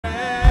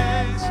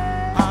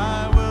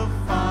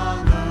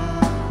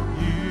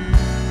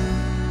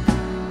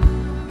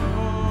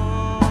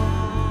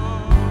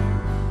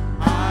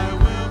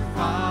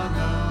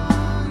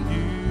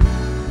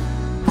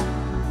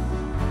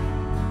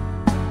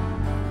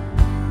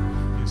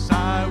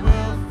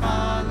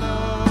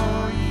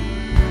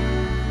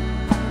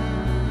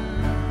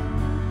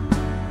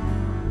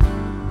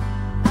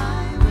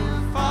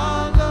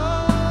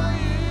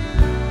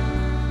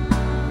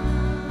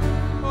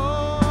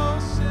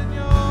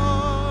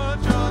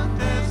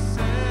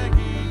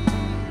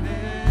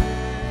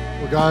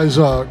Guys,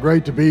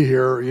 great to be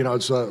here. You know,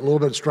 it's a little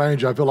bit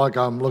strange. I feel like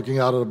I'm looking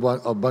out at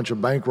a bunch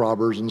of bank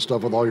robbers and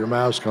stuff with all your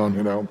masks on,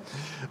 you know.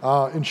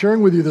 In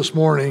sharing with you this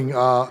morning,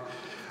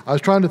 I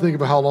was trying to think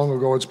of how long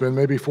ago it's been,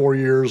 maybe 4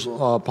 years,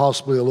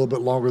 possibly a little bit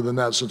longer than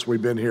that since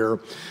we've been here.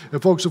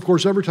 And folks, of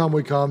course, every time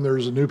we come,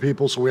 there's new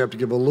people, so we have to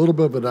give a little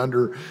bit of an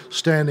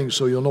understanding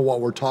so you'll know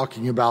what we're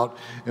talking about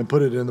and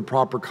put it in the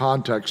proper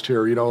context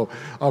here. You know,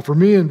 for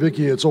me and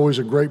Vicki, it's always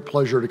a great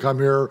pleasure to come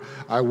here.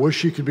 I wish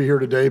she could be here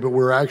today, but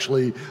we're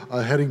actually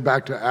heading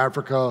back to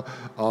Africa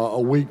a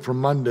week from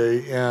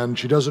Monday, and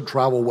she doesn't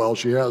travel well.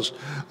 She has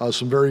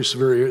some very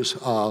serious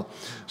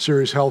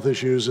health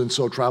issues, and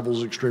so travel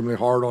is extremely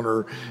hard on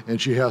her,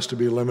 and she has to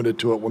be limited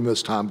to it when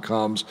this time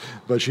comes.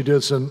 But she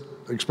did send,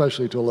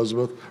 especially to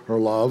Elizabeth, her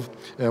love,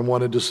 and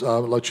wanted to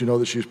let you know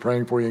that she's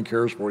praying for you and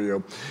cares for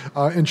you.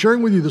 And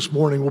sharing with you this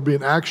morning will be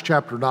in Acts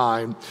chapter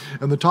 9,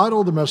 and the title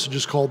of the message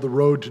is called The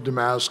Road to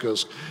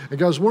Damascus. And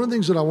guys, one of the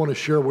things that I want to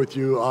share with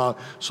you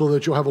so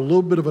that you'll have a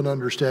little bit of an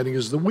understanding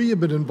is that we have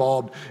been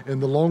involved in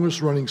the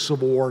longest running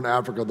civil war in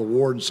Africa, the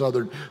war in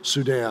southern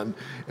Sudan.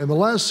 In the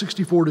last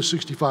 64 to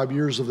 65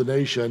 years of the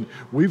nation,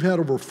 we've had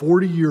over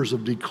 40 years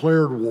of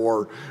declared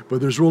war,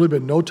 but there's really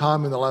been no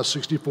time in the last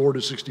 64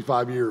 to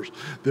 65 years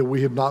that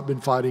we have not been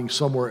fighting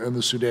somewhere in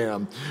the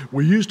Sudan.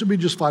 We used to be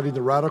just fighting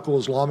the radical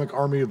Islamic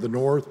Army of the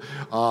North.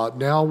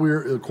 Now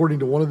we're, according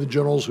to one of the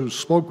generals who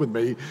spoke with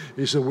me,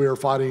 he said we are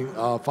fighting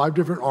 5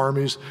 different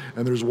armies,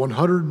 and there's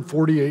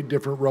 148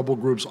 different rebel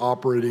groups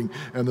operating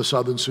in the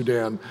southern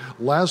Sudan.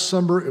 Last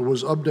summer, it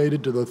was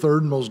updated to the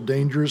 3rd most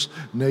dangerous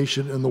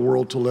nation in the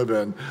world to live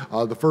in.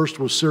 The first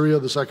was Syria,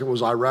 the second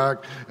was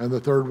Iraq, and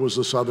the third was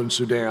the southern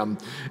Sudan.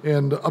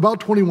 And about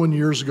 21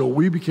 years ago,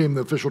 we became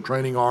the official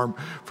training arm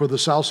for the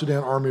South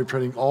Sudan Army of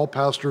Training all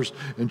pastors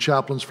and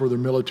chaplains for their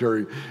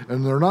military.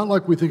 And they're not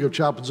like we think of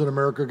chaplains in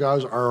America,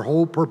 guys. Our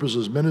whole purpose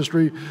is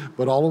ministry,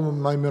 but all of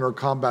my men are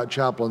combat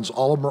chaplains.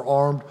 All of them are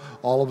armed.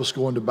 All of us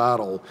go into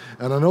battle.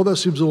 And I know that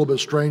seems a little bit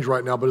strange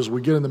right now, but as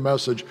we get in the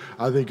message,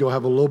 I think you'll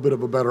have a little bit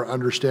of a better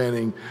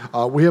understanding.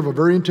 We have a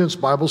very intense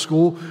Bible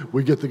school.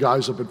 We get the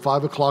guys up at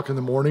 5 o'clock in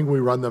the morning. We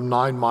run them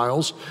 9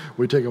 miles.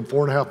 We take them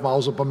 4.5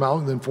 miles up a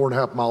mountain, then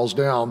 4.5 miles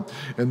down.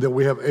 And then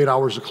we have 8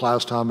 hours of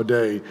class time a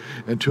day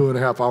and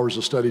 2.5 hours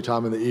of study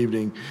time in the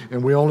evening.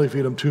 And we only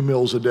feed them 2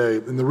 meals a day.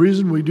 And the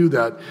reason we do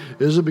that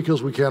isn't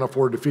because we can't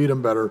afford to feed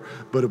them better,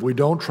 but if we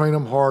don't train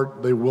them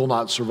hard, they will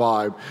not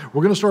survive.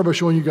 We're going to start by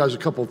showing you guys a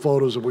couple of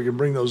photos, if we can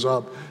bring those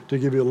up to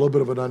give you a little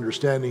bit of an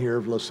understanding here.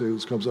 Let's see,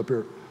 this comes up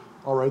here.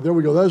 All right, there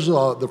we go. That's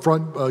the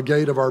front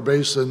gate of our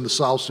base in the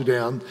South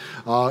Sudan.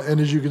 And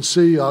as you can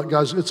see,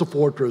 guys, it's a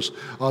fortress.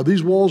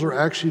 These walls are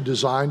actually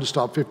designed to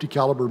stop 50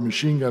 caliber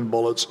machine gun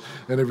bullets.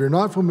 And if you're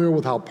not familiar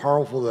with how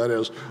powerful that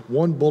is,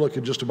 one bullet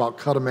can just about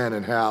cut a man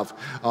in half.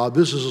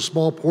 This is a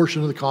small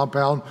portion of the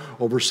compound.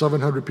 Over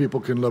 700 people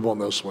can live on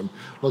this one.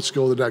 Let's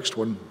go to the next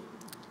one.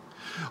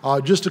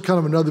 Just a kind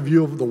of another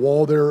view of the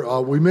wall there.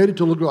 We made it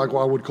to look like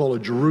what I would call a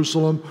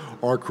Jerusalem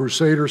or a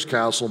Crusader's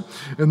castle.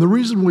 And the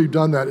reason we've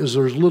done that is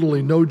there's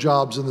literally no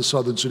jobs in the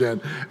southern Sudan.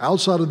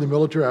 Outside of the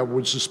military, I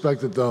would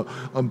suspect that the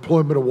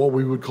employment of what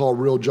we would call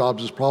real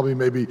jobs is probably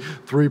maybe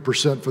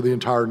 3% for the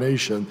entire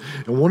nation.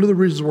 And one of the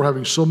reasons we're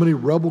having so many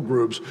rebel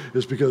groups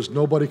is because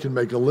nobody can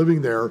make a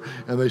living there,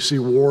 and they see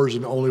war as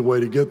the only way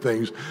to get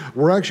things.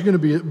 We're actually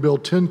going to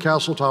build 10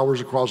 castle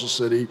towers across the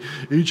city.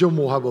 Each of them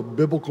will have a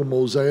biblical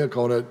mosaic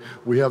on it.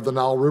 We have the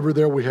Nile River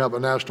there. We have a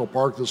national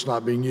park that's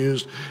not being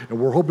used. And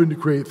we're hoping to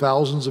create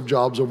thousands of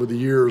jobs over the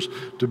years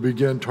to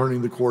begin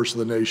turning the course of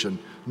the nation.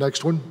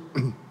 Next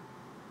one.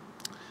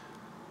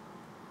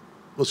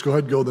 Let's go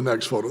ahead and go to the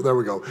next photo. There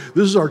we go.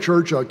 This is our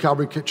church,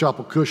 Calvary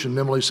Chapel Cush in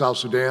Nimali, South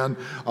Sudan.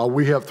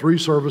 We have 3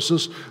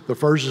 services. The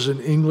first is in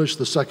English,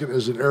 the second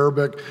is in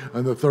Arabic,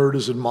 and the third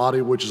is in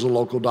Mahdi, which is a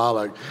local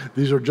dialect.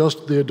 These are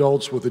just the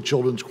adults with the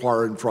children's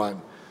choir in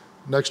front.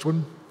 Next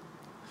one.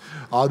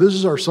 This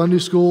is our Sunday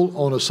school.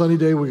 On a sunny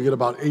day, we get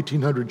about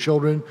 1,800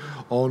 children.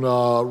 On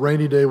a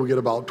rainy day, we get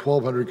about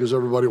 1,200 because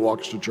everybody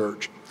walks to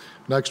church.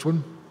 Next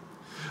one.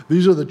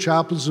 These are the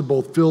chaplains in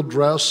both field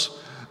dress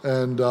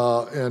and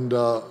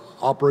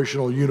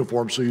operational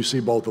uniform, so you see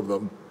both of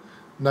them.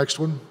 Next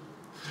one.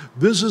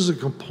 This is a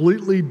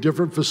completely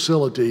different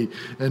facility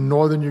in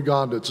northern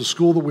Uganda. It's a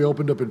school that we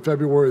opened up in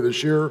February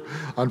this year.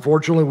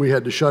 Unfortunately, we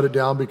had to shut it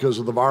down because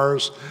of the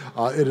virus.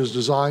 It is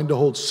designed to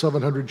hold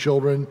 700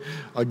 children.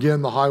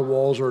 Again, the high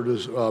walls are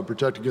to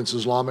protect against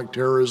Islamic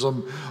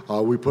terrorism.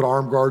 We put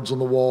armed guards on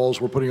the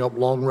walls. We're putting up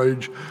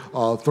long-range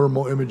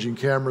thermal imaging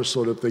cameras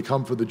so that if they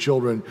come for the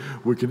children,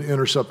 we can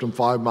intercept them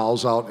 5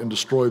 miles out and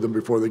destroy them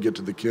before they get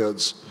to the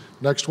kids.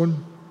 Next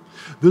one.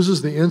 This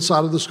is the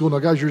inside of the school. Now,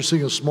 guys, you're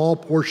seeing a small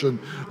portion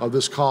of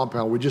this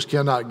compound. We just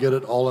cannot get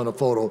it all in a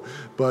photo.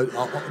 But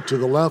to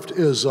the left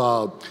is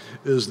the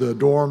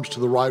dorms.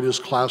 To the right is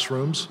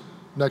classrooms.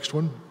 Next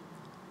one.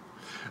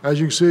 As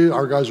you can see,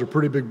 our guys are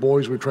pretty big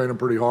boys. We train them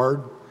pretty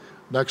hard.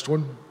 Next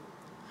one.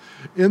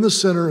 In the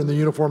center in the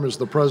uniform is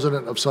the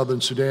president of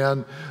Southern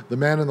Sudan. The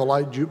man in the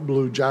light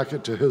blue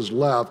jacket to his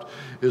left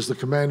is the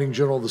commanding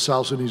general of the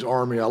South Sudanese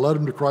army. I led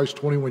him to Christ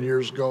 21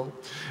 years ago.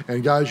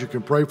 And guys, you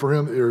can pray for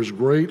him. There's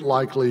great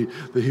likely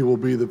that he will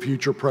be the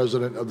future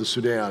president of the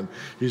Sudan.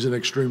 He's an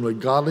extremely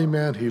godly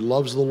man. He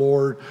loves the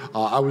Lord.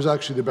 I was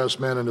actually the best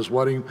man in his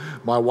wedding.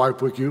 My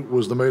wife, Wiki,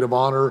 was the maid of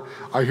honor.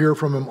 I hear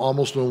from him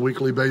almost on a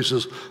weekly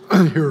basis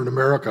here in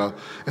America.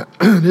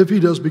 And if he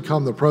does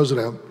become the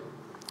president,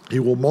 he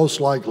will most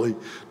likely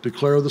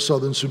declare the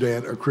Southern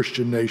Sudan a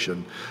Christian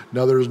nation.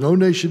 Now, there is no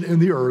nation in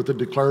the earth that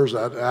declares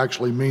that,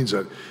 actually means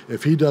it.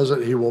 If he does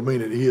it, he will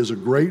mean it. He is a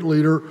great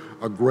leader,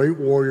 a great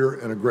warrior,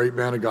 and a great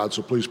man of God,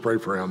 so please pray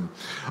for him.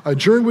 I'm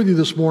sharing with you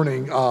this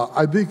morning,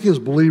 I think as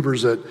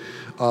believers that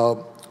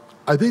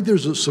I think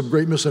there's some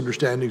great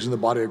misunderstandings in the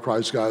body of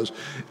Christ, guys.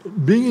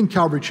 Being in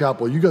Calvary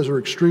Chapel, you guys are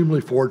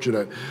extremely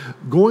fortunate.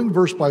 Going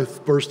verse by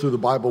verse through the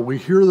Bible, we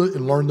hear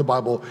and learn the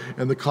Bible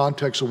in the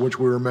context of which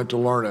we were meant to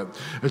learn it.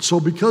 And so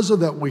because of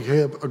that, we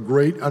have a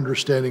great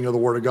understanding of the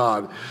Word of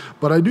God.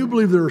 But I do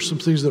believe there are some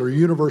things that are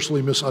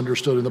universally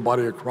misunderstood in the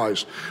body of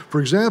Christ.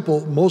 For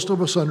example, most of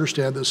us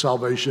understand that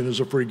salvation is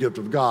a free gift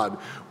of God.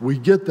 We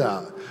get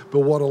that.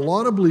 But what a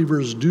lot of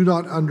believers do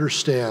not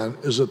understand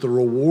is that the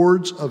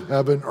rewards of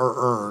heaven are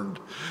earned.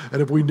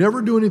 And if we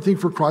never do anything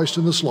for Christ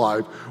in this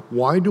life,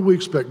 why do we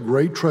expect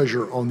great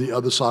treasure on the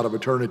other side of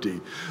eternity?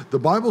 The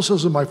Bible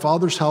says, in my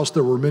Father's house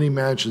there were many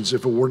mansions.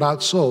 If it were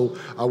not so,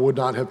 I would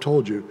not have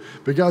told you.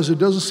 But guys, it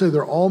doesn't say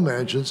they're all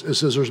mansions. It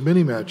says there's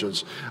many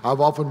mansions.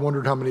 I've often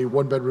wondered how many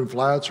one-bedroom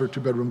flats or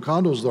two-bedroom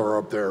condos there are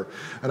up there.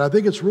 And I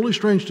think it's really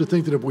strange to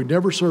think that if we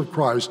never serve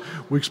Christ,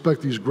 we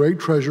expect these great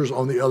treasures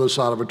on the other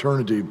side of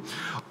eternity.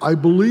 I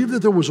believe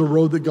that there was a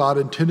road that God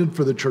intended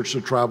for the church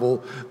to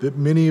travel that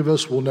many of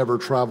us will never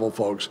travel,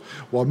 folks.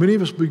 While many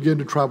of us begin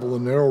to travel the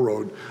narrow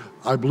road,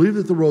 I believe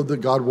that the road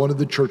that God wanted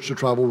the church to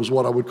travel was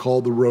what I would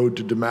call the road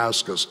to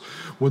Damascus.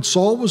 When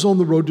Saul was on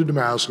the road to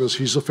Damascus,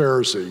 he's a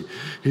Pharisee.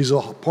 He's a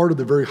part of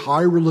the very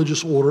high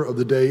religious order of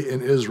the day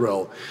in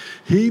Israel.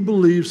 He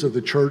believes that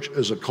the church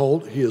is a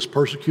cult. He is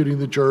persecuting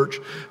the church.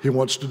 He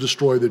wants to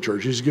destroy the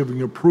church. He's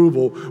giving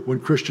approval when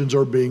Christians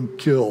are being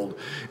killed.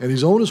 And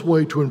he's on his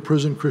way to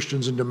imprison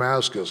Christians in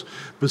Damascus.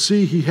 But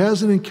see, he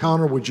has an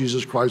encounter with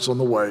Jesus Christ on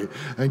the way,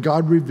 and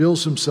God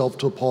reveals himself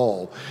to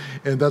Paul.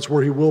 And that's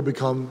where he will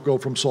go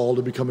from Saul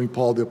to becoming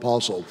Paul the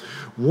Apostle.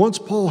 Once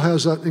Paul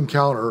has that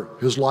encounter,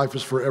 his life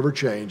is forever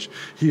changed.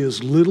 He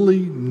is literally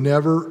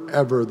never,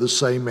 ever the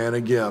same man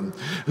again.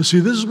 And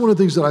see, this is one of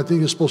the things that I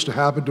think is supposed to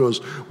happen to us.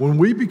 When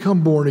we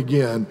become born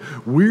again,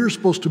 we are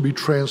supposed to be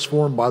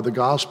transformed by the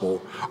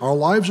gospel. Our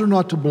lives are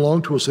not to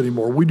belong to us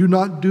anymore. We do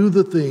not do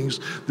the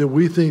things that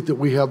we think that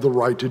we have the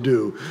right to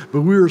do.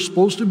 But we are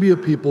supposed to be a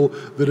people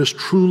that is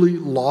truly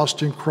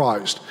lost in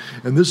Christ.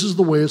 And this is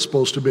the way it's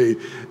supposed to be.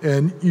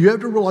 And you have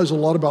to realize a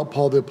lot about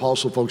Paul the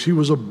Apostle, folks. He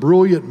was a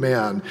brilliant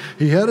man.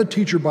 He had a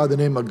teacher by the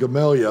name of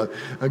Gamaliel,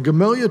 and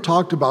Gamaliel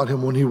talked about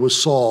him when he was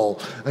Saul.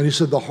 And he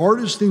said the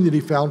hardest thing that he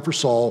found for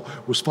Saul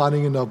was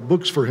finding enough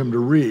books for him to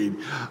read.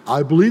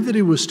 I believe that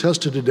he was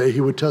tested today.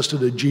 He was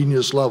tested at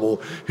genius level.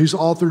 He's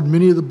authored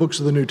many of the books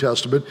of the New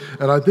Testament,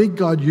 and I think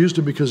God used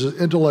him because his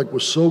intellect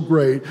was so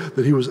great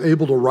that he was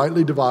able to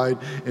rightly divide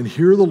and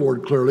hear the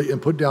Lord clearly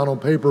and put down on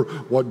paper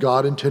what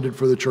God intended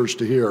for the church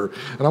to hear.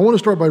 And I want to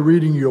start by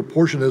reading you a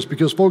portion of this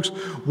because, folks,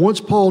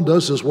 once Paul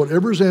does this,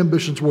 whatever his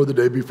ambitions were the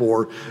day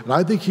before, and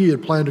I think he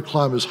had planned to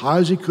climb as high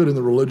as he could in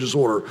the religious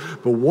order,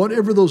 but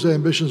whatever those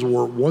ambitions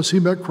were, once he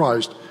met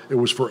Christ, it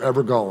was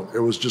forever gone. It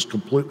was just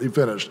completely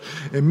finished.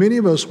 And many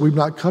of us, we've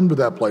not come to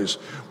that place.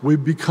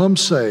 We've become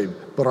saved,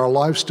 but our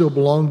lives still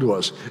belong to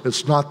us.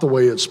 It's not the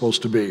way it's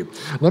supposed to be.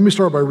 Let me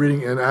start by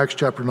reading in Acts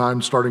chapter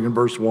 9, starting in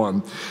verse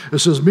 1. It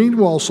says,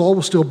 "Meanwhile, Saul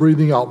was still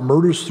breathing out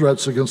murderous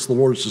threats against the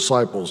Lord's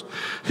disciples.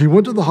 He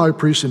went to the high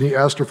priest and he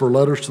asked her for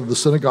letters to the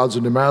synagogues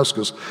in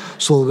Damascus,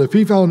 so that if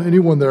he found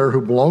anyone there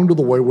who belonged to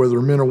the way,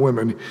 whether men or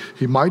women,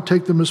 he might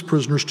take them as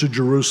prisoners to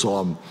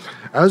Jerusalem.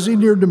 As he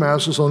neared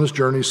Damascus on his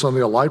journey,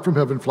 suddenly a light from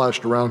heaven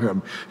flashed around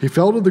him. He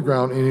fell to the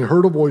ground, and he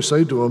heard a voice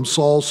say to him,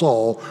 'Saul,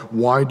 Saul,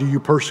 why do you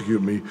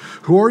persecute me?'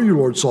 'Who are you,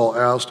 Lord?' Saul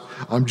asked.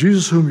 'I'm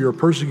Jesus whom you are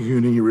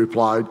persecuting,' he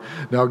replied.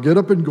 'Now get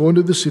up and go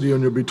into the city,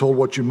 and you'll be told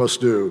what you must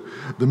do.'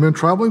 The men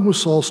traveling with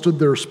Saul stood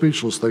there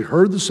speechless. They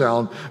heard the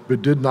sound,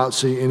 but did not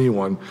see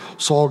anyone.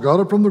 Saul got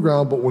up from the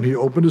ground, but when he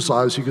opened his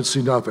eyes, he could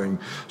see nothing.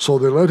 So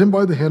they led him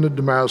by the hand to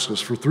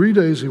Damascus. For 3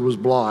 days he was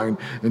blind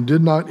and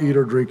did not eat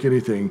or drink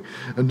anything.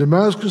 In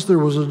Damascus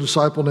there was a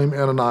disciple named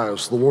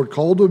Ananias. The Lord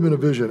called to him in a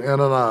vision,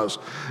 'Ananias.'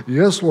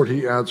 'Yes, Lord,'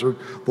 he answered.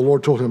 The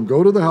Lord told him,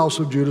 'Go to the house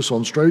of Judas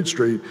on Straight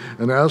Street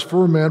and ask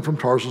for a man from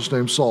Tarsus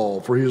named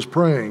Saul, for he is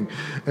praying.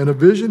 In a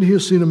vision he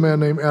has seen a man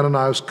named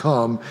Ananias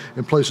come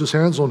and place his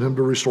hands on him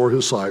to restore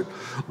his sight.'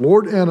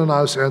 Lord,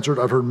 Ananias answered,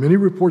 'I've heard many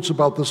reports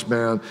about this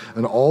man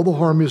and all the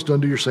harm he has done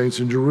to your saints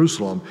in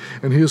Jerusalem.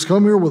 And he has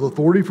come here with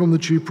authority from the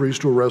chief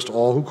priest to arrest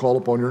all who call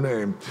upon your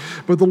name.'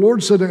 But the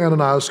Lord said to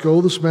Ananias,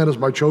 'Go, this man is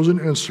my chosen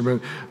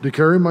instrument to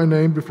carry my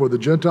name before the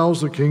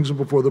Gentiles, the kings, and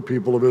before the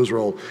people of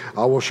Israel.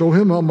 I will show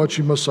him how much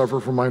he must suffer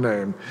for my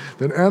name."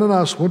 Then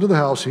Ananias went to the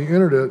house. He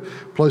entered it,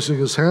 placing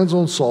his hands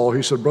on Saul.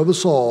 He said, "Brother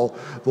Saul,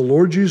 the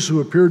Lord Jesus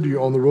who appeared to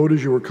you on the road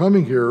as you were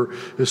coming here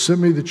has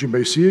sent me that you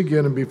may see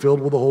again and be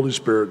filled with the Holy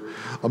Spirit."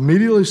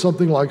 Immediately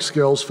something like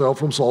scales fell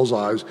from Saul's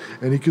eyes,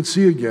 and he could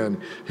see again.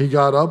 He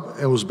got up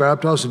and was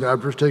baptized, and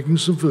after taking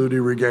some food, he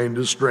regained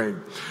his strength.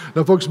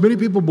 Now, folks, many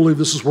people believe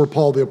this is where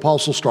Paul the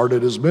Apostle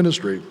started his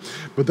ministry,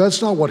 but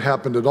that's not what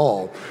happened at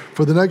all.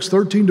 For the next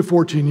 13 to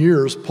 14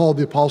 years, Paul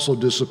the Apostle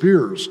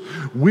disappears.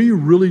 We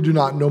really do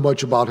not know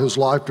much about his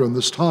life during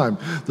this time.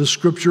 The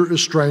scripture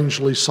is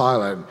strangely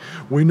silent.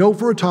 We know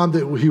for a time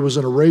that he was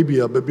in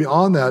Arabia, but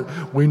beyond that,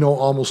 we know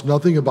almost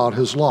nothing about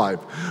his life.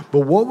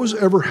 But what was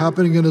ever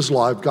happening in his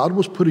life, God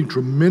was putting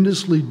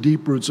tremendously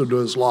deep roots into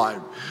his life.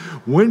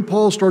 When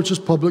Paul starts his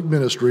public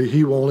ministry,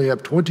 he will only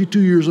have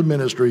 22 years of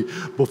ministry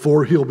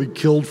before he'll be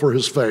killed for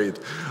his faith.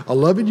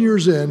 11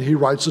 years in, he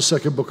writes the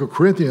second book of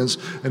Corinthians,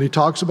 and he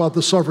talks about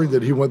the suffering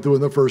that he went through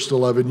in the first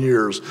 11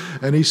 years.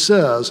 And he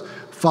says,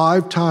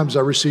 5 times I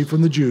received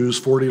from the Jews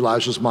 40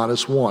 lashes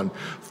minus 1.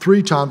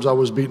 3 times I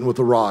was beaten with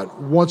a rod.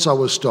 Once I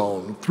was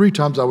stoned. 3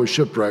 times I was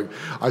shipwrecked.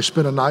 I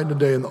spent a night and a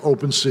day in the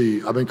open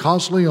sea. I've been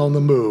constantly on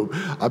the move.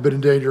 I've been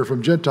in danger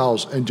from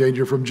Gentiles and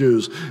danger from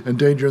Jews, in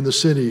danger in the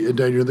city, in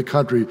danger in the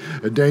country,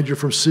 in danger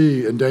from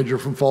sea, in danger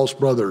from false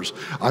brothers.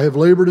 I have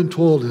labored and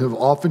toiled and have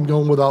often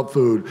gone without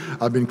food.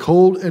 I've been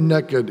cold and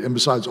naked, and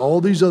besides all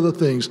these other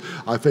things,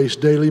 I face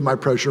daily my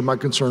pressure, my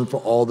concern for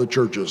all the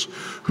churches.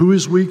 Who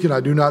is weak and I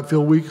do not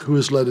feel weak? Who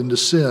is led into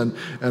sin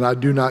and I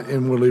do not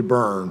inwardly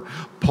burn?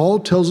 Paul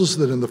tells us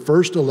that in the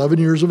first 11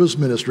 years of his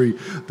ministry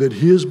that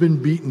he has been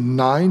beaten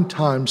 9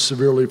 times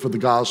severely for the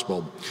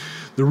gospel.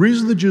 The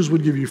reason the Jews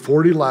would give you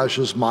 40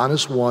 lashes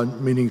minus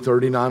 1, meaning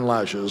 39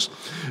 lashes,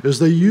 is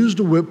they used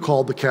a whip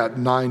called the cat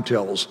nine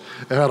tails.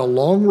 It had a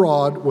long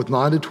rod with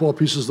 9 to 12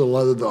 pieces of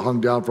leather that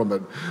hung down from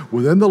it.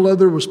 Within the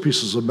leather was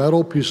pieces of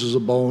metal, pieces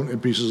of bone,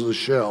 and pieces of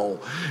shell.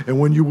 And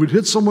when you would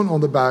hit someone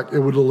on the back, it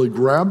would literally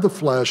grab the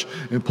flesh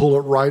and pull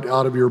it right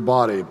out of your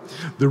body.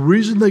 The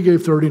reason they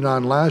gave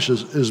 39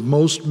 lashes is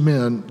most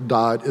men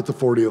died at the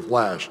 40th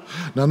lash.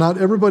 Now, not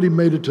everybody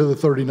made it to the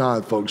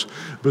 39th, folks,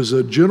 but as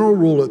a general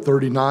rule, at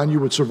 39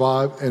 you would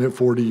survive, and at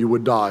 40 you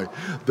would die.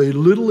 They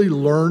literally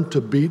learned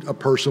to beat a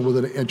person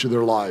within an inch of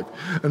their life.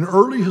 And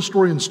early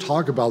historians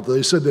talk about that.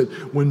 They said that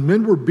when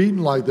men were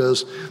beaten like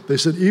this, they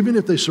said even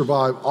if they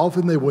survived,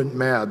 often they went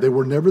mad. They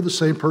were never the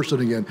same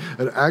person again.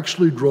 It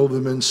actually drove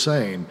them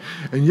insane.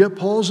 And yet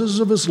Paul says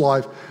of his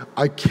life,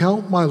 "I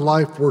count my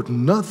life worth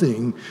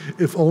nothing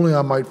if only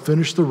I might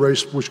finish the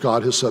race which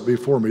God has set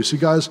before me." See,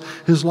 guys,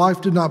 his life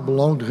did not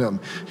belong to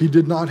him. He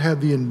did not have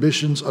the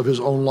ambitions of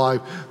his own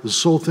life, the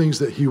sole things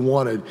that he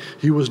wanted.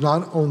 He was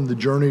not on the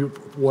journey,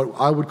 what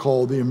I would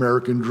call the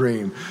American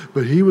dream,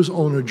 but he was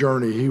on a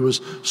journey. He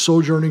was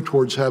sojourning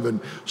towards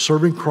heaven,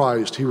 serving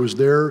Christ. He was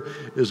there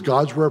as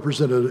God's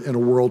representative in a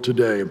world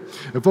today.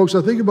 And folks,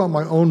 I think about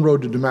my own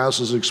road to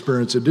Damascus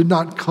experience. It did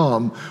not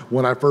come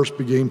when I first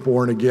became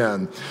born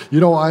again. You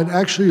know, I had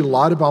actually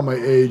lied about my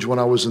age when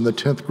I was in the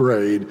 10th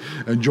grade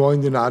and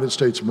joined the United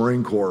States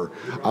Marine Corps.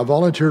 I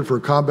volunteered for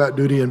combat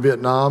duty in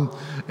Vietnam,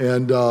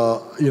 and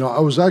I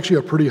was actually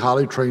a pretty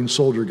highly trained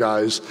soldier,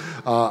 guys.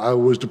 I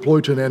was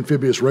deployed to an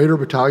amphibious raider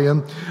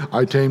battalion.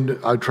 I trained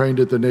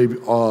at the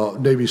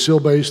Navy SEAL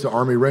base, the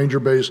Army Ranger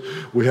base.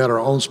 We had our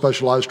own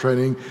specialized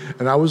training,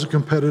 and I was a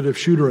competitive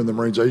shooter in the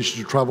Marines. I used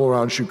to travel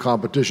around and shoot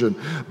competition,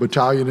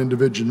 battalion and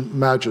division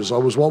matches. I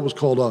was what was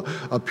called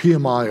a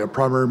PMI, a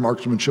primary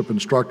marksmanship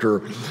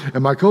instructor.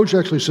 And my coach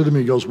actually said to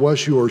me, he goes,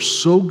 "Wes, you are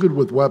so good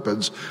with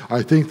weapons,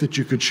 I think that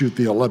you could shoot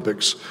the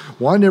Olympics."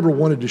 Well, I never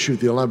wanted to shoot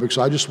the Olympics.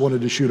 I just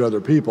wanted to shoot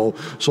other people,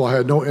 so I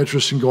had no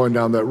interest in going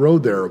down that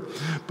road there.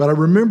 But I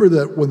remember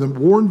that when the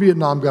war in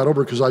Vietnam got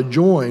over, because I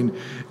joined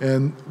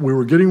and we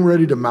were getting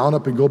ready to mount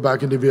up and go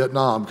back into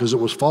Vietnam because it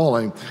was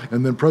falling,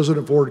 and then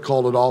President Ford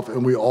called it off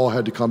and we all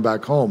had to come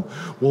back home.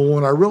 Well,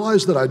 when I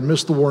realized that I'd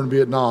missed the war in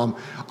Vietnam,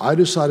 I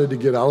decided to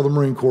get out of the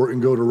Marine Corps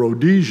and go to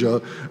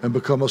Rhodesia and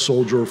become a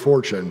soldier of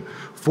fortune.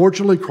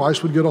 Fortunately,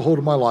 Christ would get a hold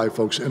of my life,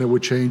 folks, and it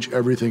would change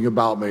everything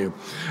about me.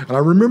 And I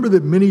remember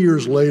that many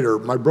years later,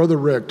 my brother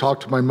Rick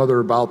talked to my mother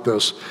about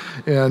this,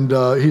 and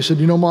he said,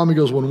 "You know, Mom," he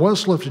goes, "when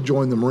Wes left to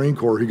join the Marine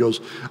Corps," he goes,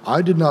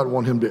 "I did not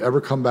want him to ever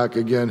come back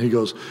again." He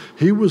goes,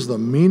 "He was the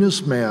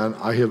meanest man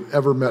I have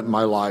ever met in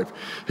my life."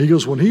 He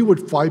goes, "When he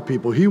would fight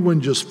people, he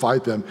wouldn't just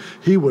fight them,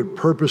 he would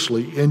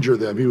purposely injure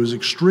them. He was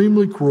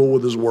extremely cruel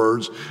with his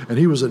words, and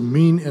he was a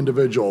mean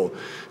individual."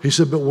 He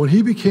said, "But when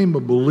he became a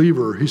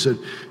believer," he said,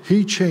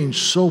 "he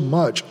changed so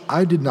much,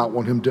 I did not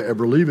want him to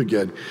ever leave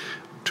again."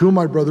 2 of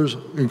my brothers,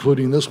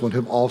 including this one,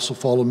 have also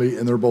followed me,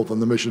 and they're both on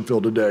the mission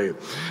field today.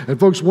 And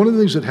folks, one of the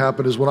things that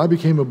happened is when I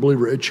became a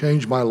believer, it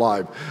changed my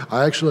life.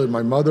 I actually had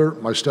my mother,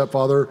 my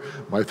stepfather,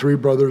 my 3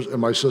 brothers,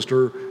 and my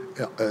sister,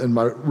 and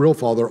my real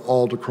father,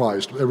 all to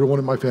Christ. Everyone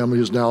in my family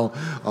has now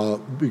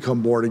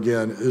become born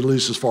again, at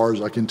least as far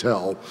as I can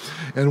tell.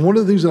 And one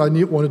of the things that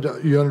I wanted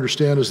you to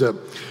understand is that,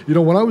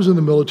 when I was in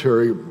the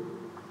military,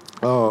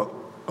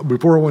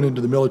 before I went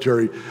into the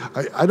military,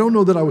 I don't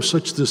know that I was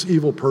such this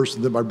evil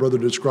person that my brother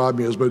described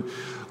me as, but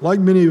like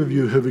many of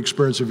you have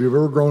experienced, if you've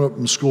ever grown up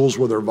in schools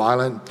where they're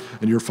violent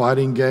and you're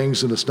fighting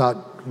gangs and it's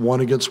not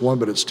one against one,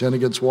 but it's 10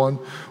 against one,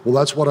 well,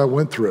 that's what I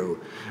went through.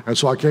 And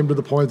so I came to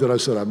the point that I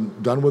said, I'm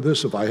done with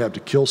this. If I have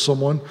to kill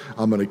someone,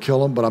 I'm going to kill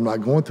them, but I'm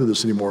not going through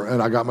this anymore.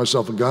 And I got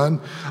myself a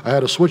gun. I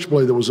had a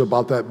switchblade that was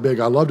about that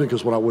big. I loved it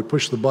because when I would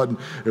push the button,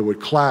 it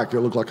would clack.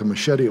 It looked like a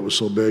machete. It was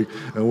so big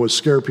and it would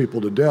scare people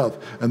to death,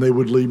 and they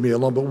would leave me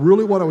alone. But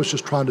really what I was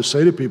just trying to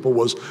say to people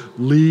was,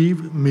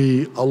 leave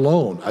me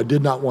alone. I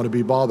did not want to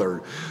be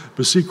bothered.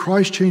 But see,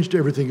 Christ changed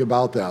everything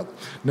about that.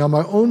 Now,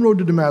 my own road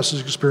to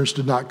Damascus experience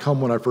did not come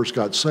when I first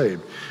got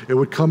saved. It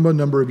would come a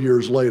number of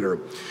years later.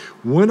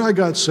 When I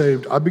got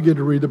saved, I began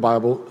to read the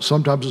Bible,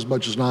 sometimes as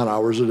much as 9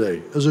 hours a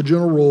day. As a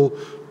general rule,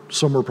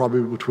 somewhere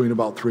probably between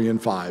about 3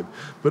 and 5,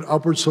 but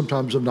upwards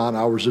sometimes of 9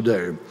 hours a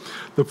day.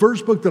 The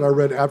first book that I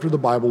read after the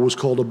Bible was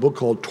a book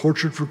called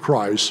Tortured for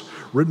Christ,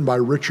 written by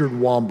Richard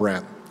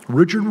Wurmbrand.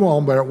 Richard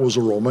Wurmbrand was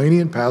a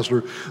Romanian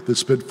pastor that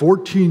spent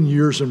 14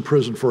 years in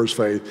prison for his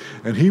faith,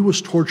 and he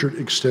was tortured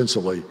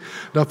extensively.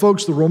 Now,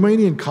 folks, the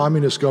Romanian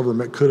communist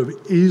government could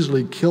have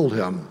easily killed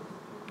him,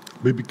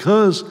 but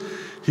because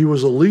he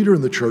was a leader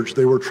in the church,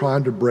 they were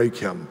trying to break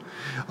him.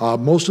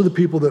 Most of the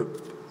people that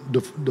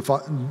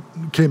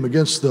came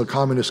against the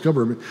communist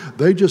government,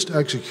 they just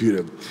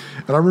executed.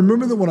 And I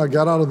remember that when I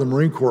got out of the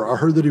Marine Corps, I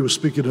heard that he was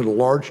speaking at a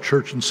large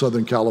church in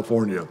Southern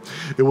California.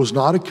 It was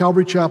not a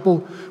Calvary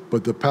chapel,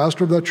 but the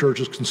pastor of that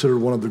church is considered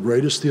one of the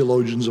greatest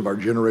theologians of our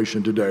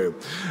generation today.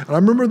 And I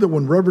remember that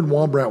when Reverend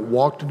Wurmbrand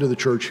walked into the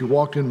church, he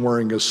walked in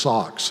wearing his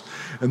socks.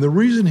 And the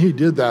reason he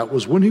did that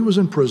was when he was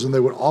in prison,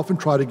 they would often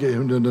try to get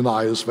him to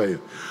deny his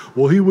faith.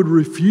 Well, he would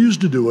refuse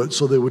to do it,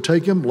 so they would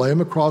take him, lay him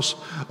across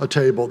a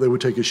table, they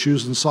would take his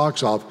shoes and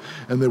socks off,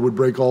 and they would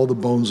break all the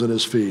bones in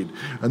his feet.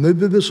 And they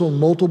did this on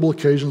multiple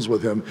occasions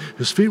with him.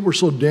 His feet were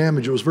so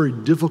damaged, it was very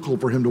difficult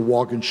for him to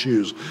walk in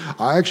shoes.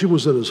 I actually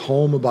was at his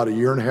home about 1.5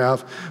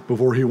 years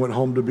before he went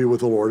home to be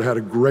with the Lord. I had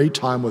a great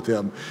time with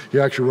him. He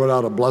actually wrote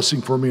out a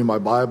blessing for me in my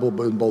Bible,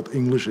 but in both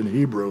English and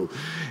Hebrew.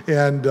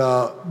 And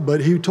but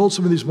he told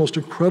some of these most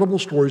incredible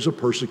stories of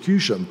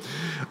persecution.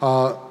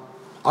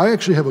 I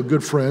actually have a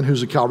good friend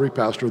who's a Calvary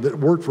pastor that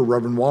worked for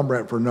Reverend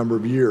Wurmbrand for a number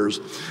of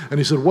years. And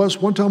he said, Wes,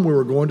 one time we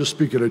were going to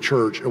speak at a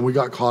church and we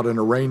got caught in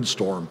a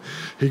rainstorm.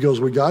 He goes,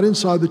 we got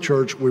inside the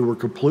church, we were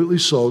completely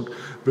soaked,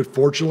 but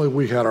fortunately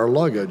we had our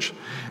luggage.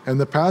 And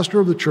the pastor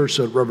of the church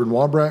said, Reverend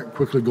Wurmbrand,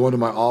 quickly go into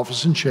my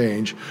office and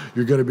change.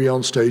 You're going to be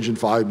on stage in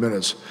 5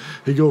 minutes.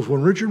 He goes,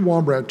 when Richard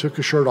Wurmbrand took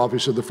his shirt off, he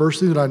said, the first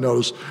thing that I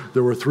noticed,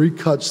 there were 3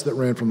 cuts that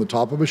ran from the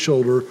top of his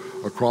shoulder,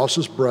 across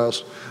his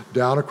breast,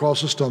 down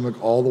across his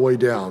stomach, all the way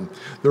down.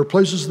 There were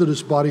places that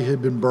his body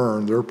had been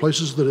burned. There were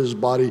places that his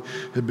body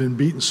had been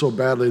beaten so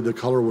badly the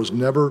color was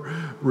never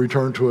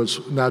returned to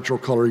its natural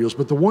color. He goes,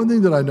 but the one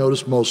thing that I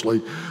noticed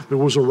mostly, there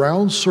was a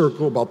round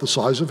circle about the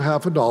size of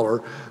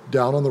 $50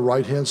 down on the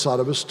right-hand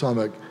side of his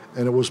stomach,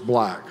 and it was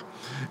black.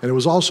 And it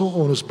was also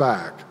on his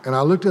back. And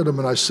I looked at him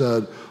and I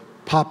said,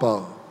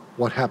 Papa,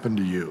 what happened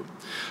to you?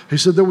 He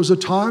said, there was a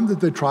time that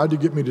they tried to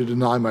get me to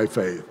deny my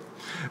faith,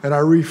 and I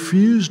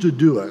refused to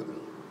do it.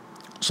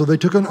 So they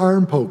took an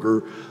iron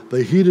poker,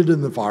 they heated it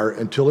in the fire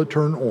until it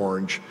turned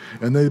orange,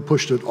 and they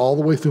pushed it all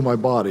the way through my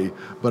body,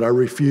 but I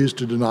refused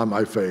to deny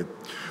my faith.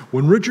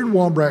 When Richard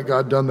Wurmbrand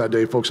got done that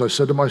day, folks, I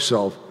said to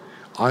myself,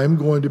 I am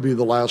going to be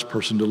the last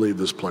person to leave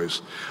this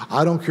place.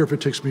 I don't care if it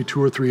takes me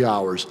 2 or 3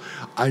 hours.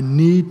 I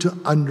need to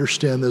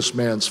understand this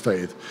man's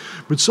faith.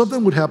 But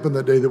something would happen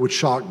that day that would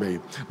shock me.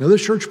 Now,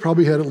 this church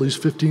probably had at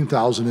least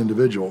 15,000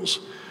 individuals.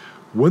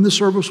 When the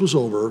service was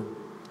over,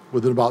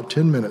 within about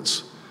 10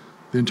 minutes,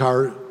 the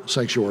entire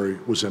sanctuary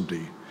was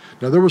empty.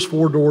 Now, there was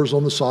 4 doors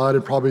on the side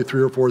and probably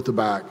 3 or 4 at the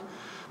back.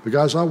 But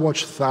guys, I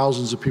watched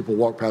thousands of people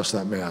walk past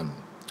that man.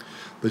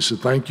 They said,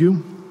 thank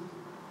you.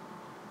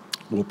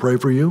 We'll pray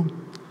for you.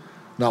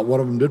 Not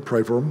one of them did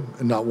pray for him,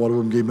 and not one of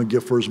them gave him a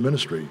gift for his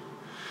ministry.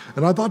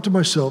 And I thought to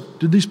myself,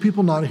 did these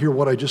people not hear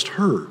what I just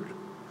heard?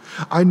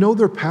 I know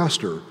their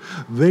pastor.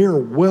 They are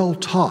well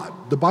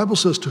taught. The Bible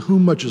says, to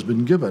whom much has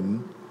been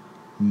given,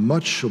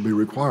 much shall be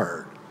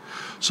required.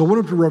 So I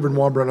went up to Reverend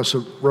Wurmbrand. I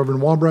said,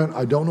 Reverend Wurmbrand,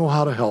 I don't know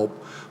how to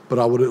help, but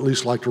I would at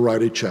least like to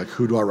write a check.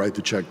 Who do I write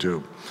the check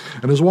to?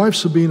 And his wife,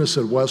 Sabina,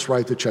 said, Wes,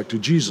 write the check to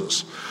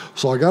Jesus.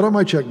 So I got on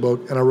my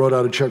checkbook and I wrote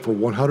out a check for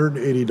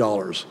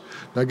 $180.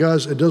 Now,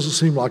 guys, it doesn't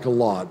seem like a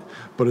lot,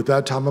 but at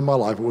that time in my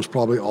life, it was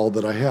probably all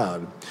that I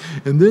had.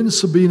 And then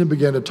Sabina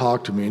began to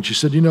talk to me, and she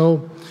said, you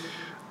know,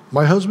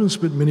 my husband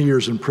spent many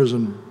years in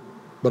prison,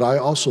 but I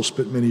also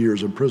spent many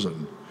years in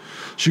prison.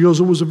 She goes,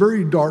 it was a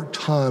very dark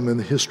time in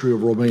the history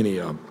of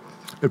Romania.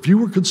 If you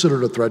were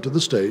considered a threat to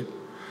the state,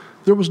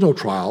 there was no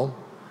trial.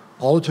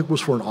 All it took was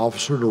for an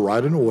officer to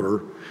write an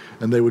order,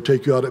 and they would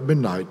take you out at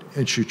midnight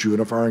and shoot you in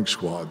a firing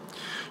squad.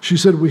 She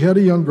said, we had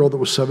a young girl that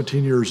was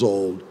 17 years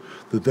old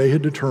that they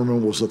had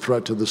determined was a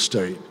threat to the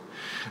state.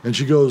 And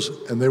she goes,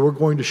 and they were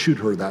going to shoot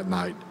her that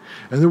night.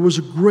 And there was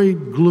a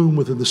great gloom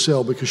within the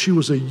cell because she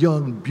was a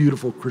young,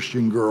 beautiful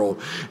Christian girl,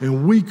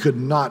 and we could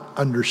not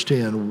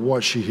understand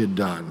what she had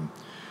done.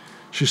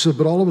 She said,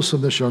 but all of a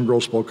sudden this young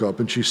girl spoke up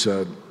and she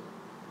said,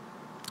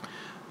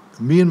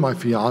 me and my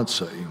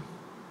fiance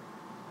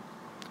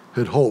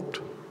had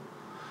hoped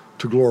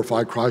to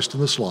glorify Christ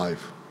in this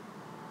life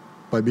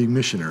by being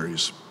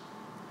missionaries.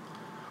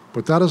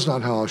 But that is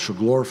not how I shall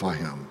glorify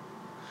him.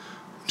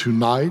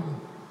 Tonight,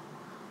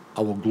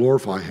 I will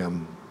glorify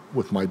him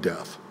with my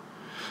death.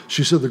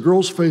 She said the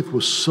girl's faith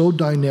was so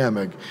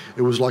dynamic,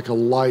 it was like a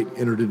light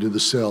entered into the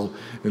cell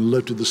and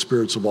lifted the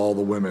spirits of all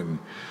the women.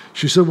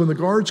 She said when the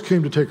guards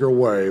came to take her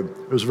away,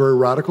 it was a very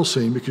radical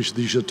scene because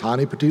she's a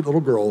tiny, petite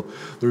little girl.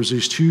 There's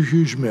these two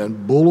huge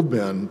men, bull of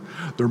men.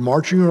 They're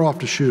marching her off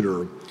to shoot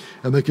her,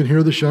 and they can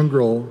hear this young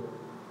girl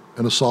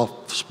in a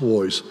soft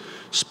voice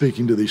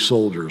speaking to these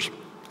soldiers.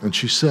 And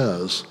she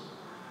says,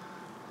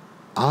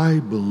 I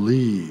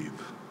believe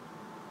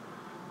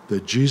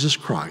that Jesus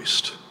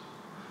Christ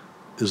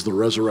is the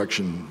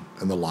resurrection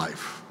and the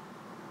life,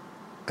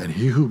 and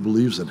he who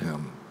believes in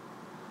him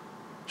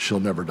shall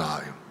never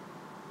die.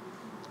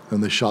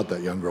 And they shot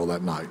that young girl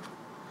that night.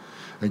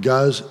 And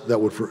guys,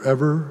 that would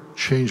forever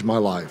change my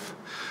life.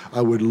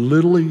 I would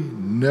literally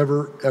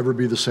never, ever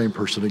be the same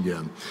person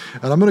again.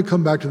 And I'm going to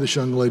come back to this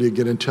young lady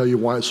again and tell you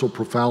why it so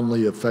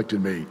profoundly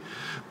affected me.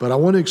 But I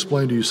want to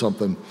explain to you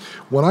something.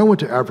 When I went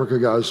to Africa,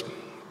 guys,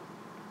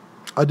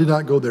 I did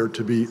not go there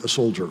to be a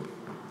soldier.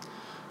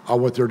 I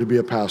went there to be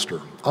a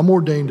pastor. I'm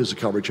ordained as a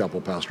Calvary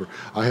Chapel pastor.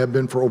 I have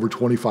been for over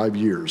 25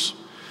 years.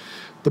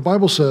 The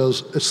Bible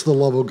says it's the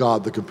love of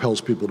God that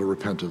compels people to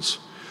repentance.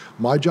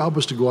 My job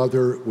was to go out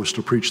there, was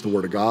to preach the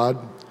Word of God,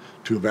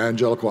 to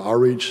evangelical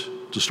outreach,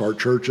 to start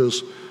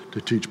churches,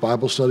 to teach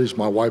Bible studies.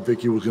 My wife,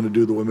 Vicki, was going to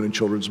do the women and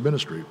children's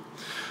ministry.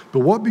 But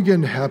what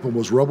began to happen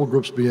was rebel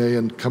groups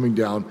began coming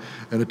down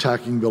and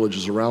attacking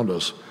villages around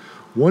us.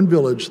 One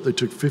village, they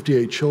took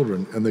 58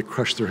 children and they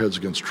crushed their heads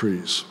against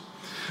trees.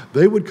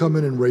 They would come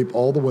in and rape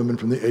all the women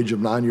from the age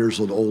of 9 years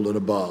old and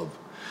above.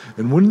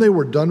 And when they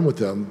were done with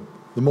them,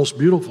 the most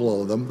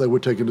beautiful of them, they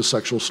would take into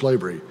sexual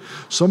slavery.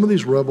 Some of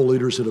these rebel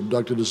leaders had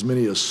abducted as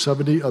many as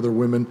 70 other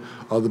women,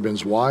 other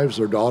men's wives,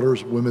 their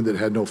daughters, women that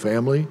had no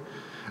family,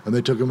 and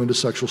they took them into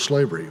sexual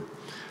slavery.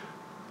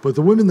 But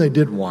the women they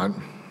didn't want,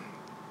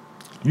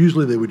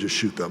 usually they would just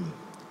shoot them.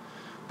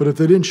 But if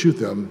they didn't shoot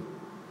them,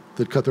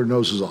 they'd cut their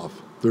noses off,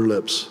 their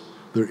lips,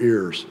 their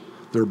ears,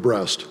 their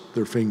breast,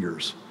 their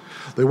fingers.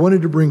 They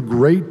wanted to bring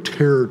great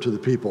terror to the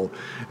people,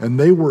 and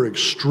they were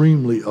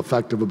extremely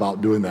effective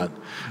about doing that.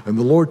 And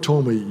the Lord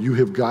told me, you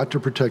have got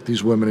to protect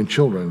these women and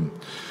children.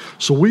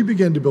 So we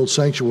began to build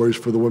sanctuaries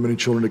for the women and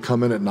children to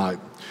come in at night.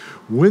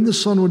 When the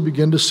sun would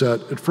begin to set,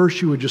 at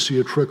first you would just see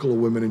a trickle of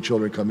women and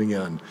children coming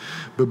in.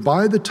 But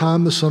by the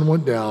time the sun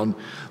went down,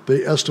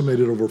 they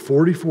estimated over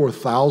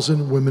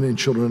 44,000 women and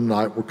children a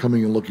night were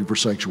coming and looking for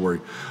sanctuary.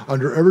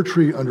 Under every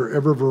tree, under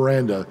every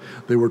veranda,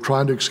 they were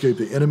trying to escape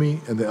the enemy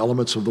and the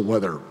elements of the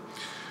weather.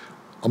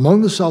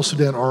 Among the South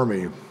Sudan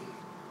army,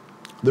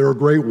 there are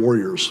great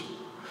warriors.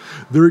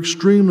 They're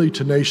extremely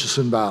tenacious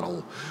in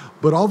battle,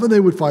 but often they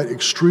would fight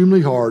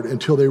extremely hard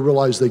until they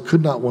realized they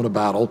could not win a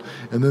battle,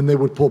 and then they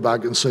would pull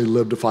back and say,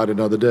 live to fight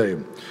another day.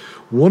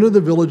 One of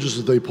the villages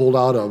that they pulled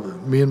out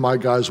of, me and my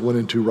guys went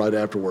into right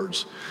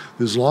afterwards.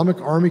 The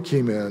Islamic army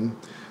came in,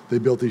 they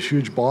built these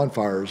huge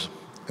bonfires,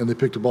 and they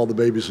picked up all the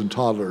babies and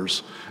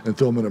toddlers and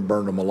threw them in and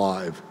burned them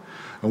alive.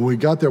 And when we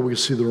got there, we could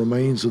see the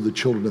remains of the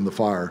children in the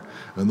fire.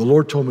 And the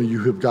Lord told me,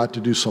 you have got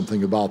to do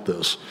something about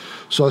this.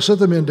 So I set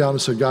the men down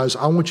and said, guys,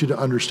 I want you to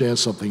understand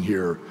something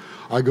here.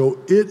 I go,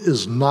 it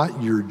is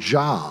not your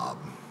job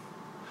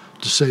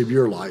to save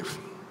your life.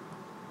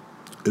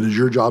 It is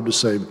your job to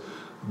save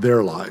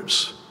their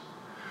lives.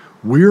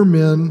 We're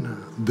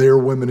men, they're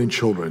women and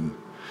children.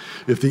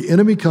 If the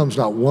enemy comes,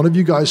 not one of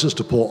you guys is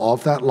to pull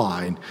off that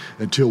line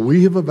until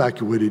we have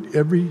evacuated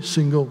every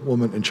single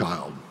woman and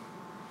child.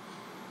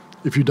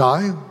 If you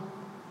die,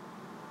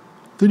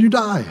 then you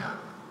die.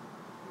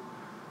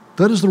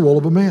 That is the role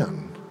of a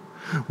man.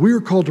 We are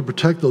called to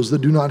protect those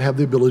that do not have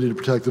the ability to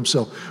protect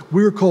themselves.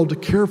 We are called to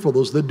care for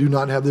those that do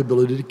not have the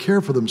ability to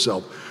care for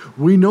themselves.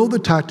 We know the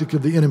tactic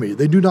of the enemy.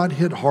 They do not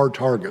hit hard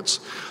targets.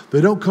 They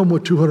don't come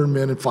with 200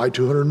 men and fight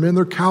 200 men.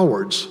 They're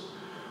cowards.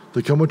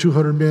 They come with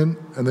 200 men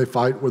and they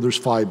fight where there's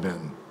 5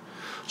 men.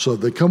 So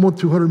if they come with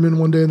 200 men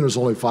one day and there's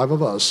only 5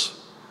 of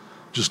us,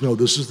 just know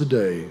this is the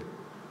day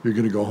you're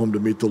going to go home to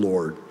meet the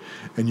Lord.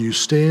 And you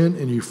stand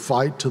and you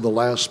fight to the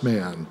last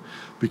man,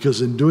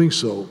 because in doing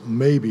so,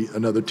 maybe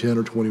another 10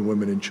 or 20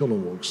 women and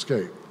children will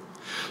escape.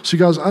 See,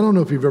 guys, I don't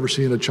know if you've ever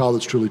seen a child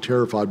that's truly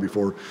terrified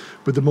before,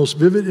 but the most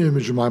vivid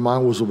image in my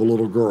mind was of a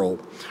little girl.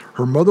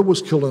 Her mother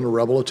was killed in a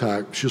rebel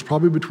attack. She was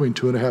probably between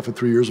 2.5 and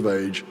 3 years of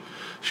age.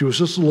 She was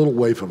just a little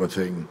waif of a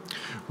thing.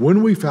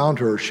 When we found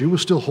her, she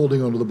was still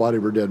holding onto the body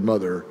of her dead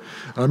mother.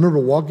 And I remember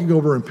walking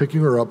over and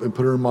picking her up and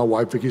putting her in my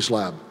wife Vicky's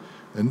lap,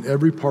 and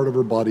every part of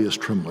her body is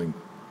trembling.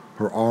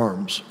 Her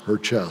arms, her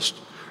chest,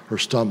 her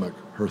stomach,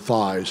 her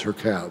thighs, her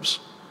calves.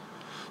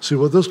 See,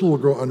 what this little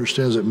girl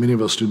understands that many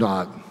of us do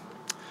not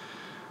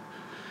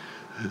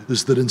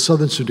is that in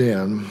southern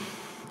Sudan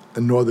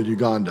and northern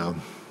Uganda,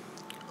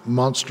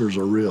 monsters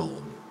are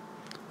real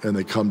and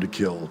they come to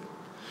kill.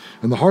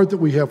 And the heart that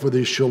we have for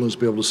these children is to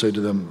be able to say to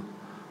them,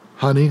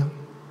 honey,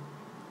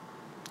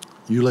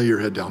 you lay your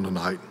head down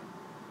tonight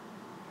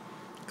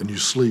and you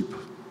sleep.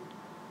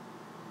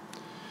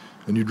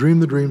 And you dream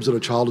the dreams that a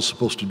child is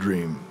supposed to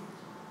dream.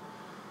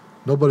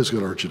 Nobody's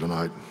going to hurt you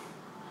tonight.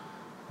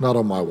 Not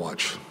on my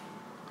watch.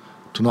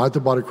 Tonight, the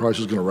body of Christ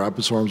is going to wrap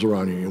its arms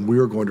around you, and we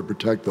are going to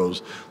protect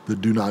those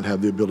that do not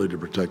have the ability to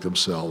protect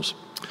themselves.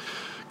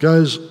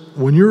 Guys,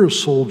 when you're a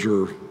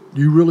soldier,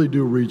 you really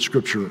do read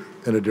Scripture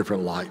in a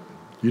different light.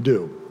 You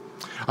do.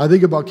 I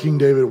think about King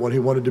David when he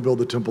wanted to build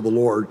the temple of the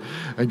Lord,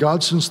 and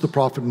God sends the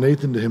prophet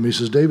Nathan to him. He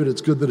says, David,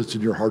 it's good that it's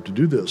in your heart to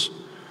do this,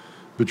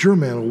 but you're a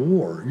man of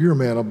war. You're a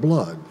man of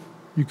blood.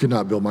 You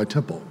cannot build my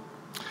temple.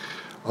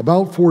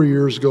 About 4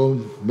 years ago,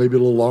 maybe a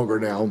little longer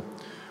now,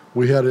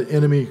 we had an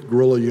enemy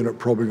guerrilla unit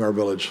probing our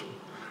village,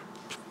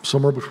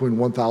 somewhere between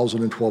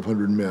 1,000 and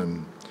 1,200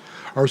 men.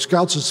 Our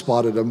scouts had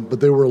spotted them, but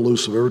they were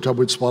elusive. Every time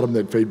we'd spot them,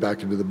 they'd fade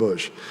back into the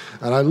bush.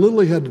 And I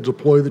literally had to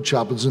deploy the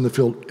chaplains in the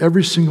field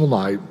every single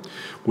night.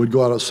 We'd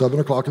go out at 7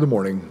 o'clock in the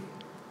morning,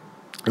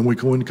 and we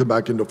wouldn't come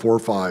back into 4 or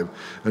 5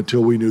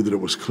 until we knew that it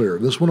was clear.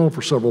 This went on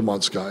for several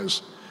months,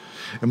 guys.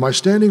 And my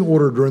standing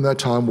order during that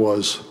time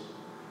was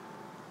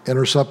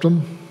intercept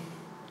them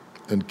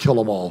and kill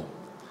them all.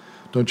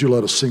 Don't you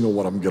let a single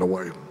one of them get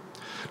away.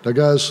 Now,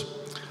 guys,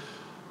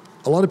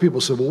 a lot of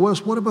people say, well,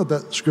 Wes, what about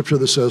that scripture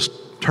that says,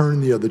 turn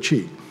the other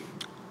cheek?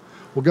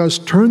 Well, guys,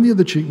 turn the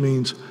other cheek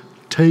means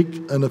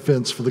take an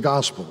offense for the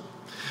gospel.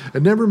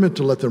 It never meant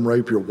to let them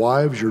rape your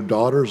wives, your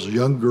daughters,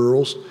 young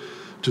girls,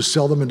 to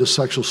sell them into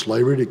sexual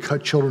slavery, to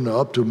cut children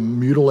up, to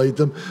mutilate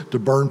them, to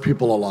burn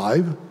people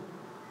alive.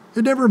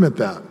 It never meant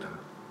that.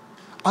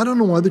 I don't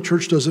know why the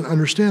church doesn't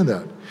understand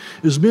that.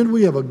 As men,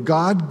 we have a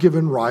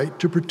God-given right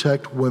to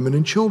protect women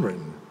and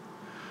children.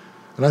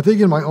 And I think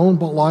in my own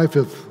life,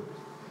 if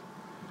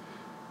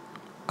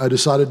I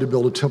decided to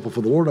build a temple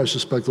for the Lord, I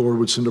suspect the Lord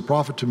would send a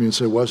prophet to me and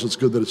say, Wes, it's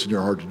good that it's in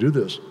your heart to do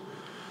this,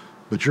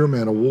 but you're a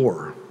man of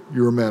war.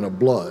 You're a man of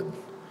blood.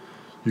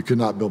 You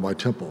cannot build my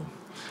temple.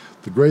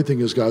 The great thing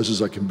is, guys,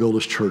 is I can build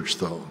his church,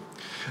 though.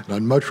 And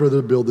I'd much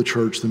rather build the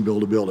church than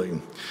build a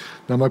building.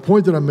 Now, my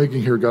point that I'm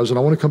making here, guys, and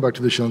I want to come back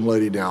to this young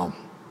lady now.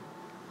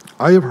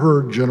 I have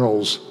heard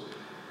generals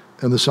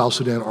in the South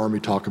Sudan Army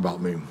talk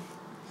about me.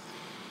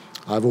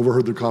 I've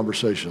overheard their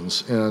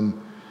conversations, and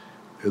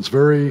it's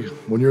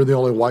when you're the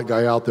only white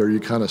guy out there, you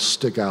kind of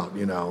stick out,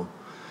 you know.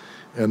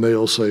 And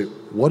they'll say,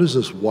 what is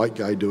this white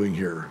guy doing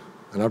here?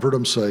 And I've heard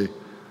them say,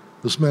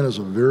 this man is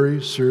a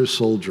very serious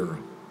soldier.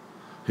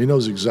 He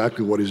knows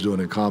exactly what he's doing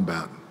in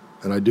combat,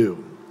 and I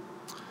do.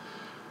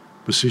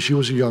 But see, she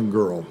was a young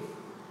girl,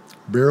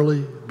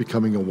 barely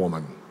becoming a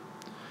woman.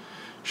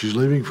 She's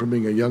leaving from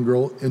being a young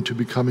girl into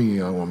becoming a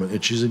young woman,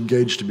 and she's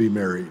engaged to be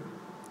married.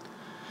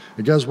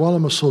 And guys, while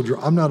I'm a soldier,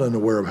 I'm not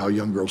unaware of how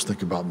young girls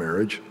think about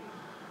marriage.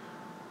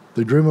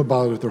 They dream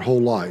about it their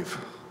whole life.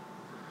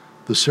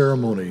 The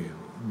ceremony,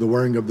 the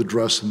wearing of the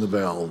dress and the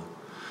veil,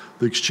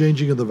 the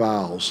exchanging of the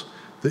vows,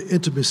 the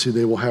intimacy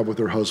they will have with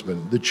their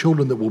husband, the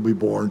children that will be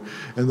born,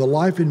 and the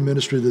life and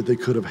ministry that they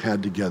could have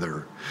had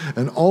together.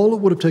 And all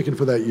it would have taken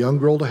for that young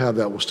girl to have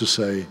that was to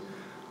say,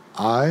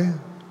 I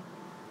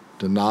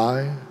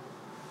deny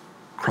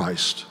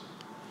Christ.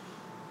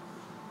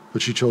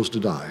 But she chose to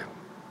die.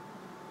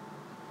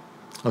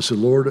 I said,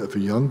 Lord, if a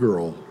young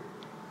girl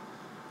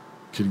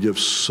can give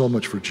so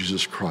much for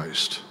Jesus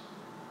Christ,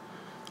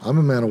 I'm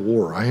a man of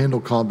war. I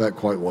handle combat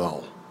quite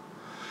well.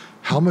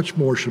 How much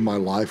more should my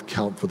life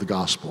count for the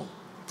gospel?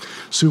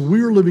 See,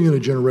 we are living in a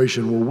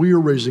generation where we are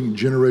raising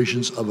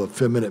generations of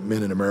effeminate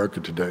men in America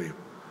today.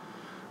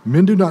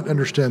 Men do not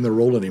understand their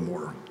role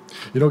anymore.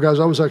 You know, guys,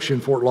 I was actually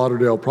in Fort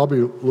Lauderdale probably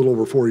a little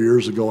over 4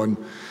 years ago, and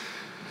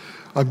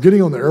I'm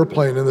getting on the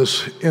airplane, and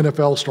this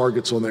NFL star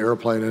gets on the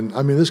airplane, and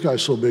I mean, this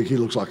guy's so big, he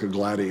looks like a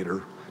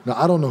gladiator. Now,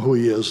 I don't know who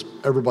he is.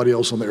 Everybody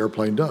else on the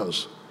airplane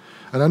does.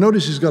 And I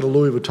notice he's got a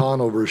Louis Vuitton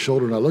over his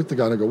shoulder, and I look at the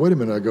guy and I go, wait a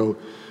minute. I go,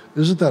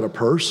 isn't that a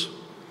purse?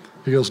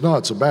 He goes, no,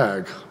 it's a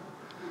bag.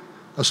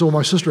 I said, well,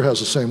 my sister has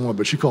the same one,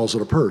 but she calls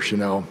it a purse, you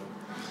know.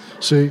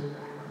 See,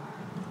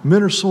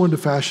 men are so into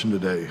fashion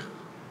today.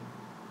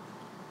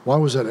 Why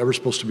was that ever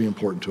supposed to be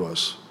important to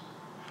us?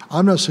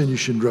 I'm not saying you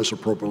shouldn't dress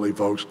appropriately,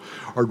 folks,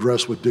 or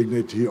dress with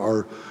dignity,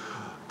 or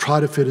try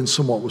to fit in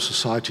somewhat with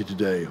society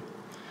today.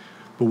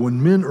 But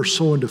when men are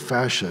so into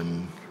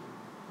fashion,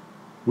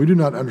 we do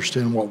not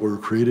understand what we were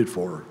created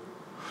for.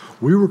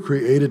 We were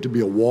created to be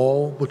a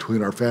wall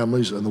between our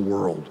families and the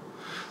world,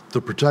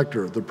 the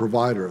protector, the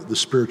provider, the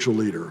spiritual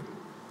leader.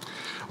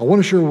 I want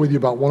to share with you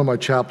about one of my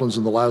chaplains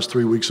in the last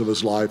 3 weeks of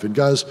his life. And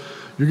guys,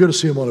 you're going to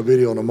see him on a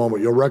video in a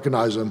moment. You'll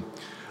recognize him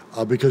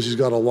because he's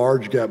got a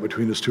large gap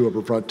between his two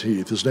upper front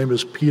teeth. His name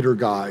is Peter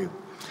Guy.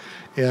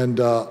 And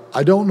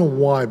I don't know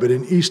why, but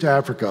in East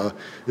Africa,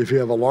 if you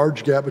have a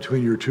large gap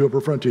between your two upper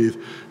front teeth,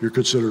 you're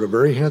considered a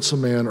very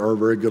handsome man or a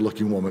very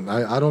good-looking woman.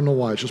 I don't know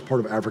why. It's just part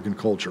of African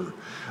culture.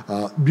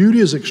 Beauty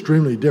is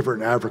extremely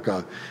different in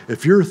Africa.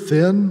 If you're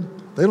thin,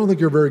 they don't think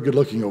you're very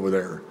good-looking over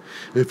there.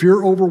 If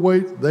you're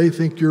overweight, they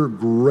think you're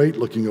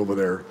great-looking over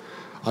there.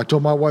 I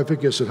told my wife,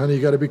 Vicky, I said, honey,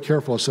 you got to be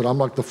careful. I said, I'm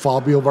like the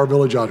Fabio of our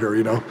village out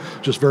here,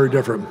 just very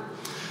different.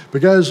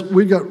 But guys,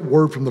 we got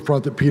word from the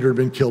front that Peter had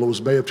been killed. It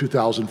was May of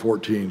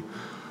 2014.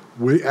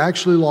 We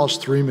actually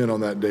lost 3 men on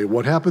that day.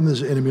 What happened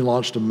is the enemy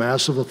launched a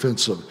massive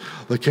offensive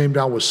that came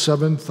down with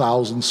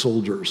 7,000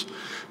 soldiers.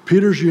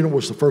 Peter's unit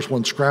was the first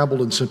one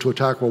scrambled and sent to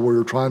attack while we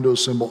were trying to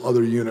assemble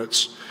other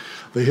units.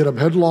 They hit them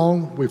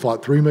headlong. We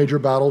fought 3 major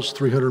battles.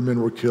 300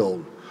 men were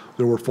killed.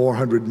 There were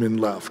 400 men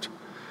left.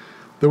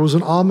 There was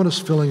an ominous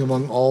feeling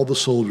among all the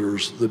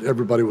soldiers that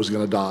everybody was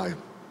going to die.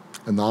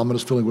 And the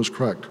ominous feeling was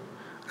correct.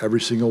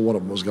 Every single one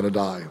of them was going to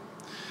die.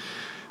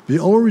 The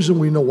only reason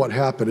we know what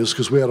happened is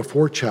because we had a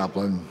 4th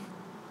chaplain,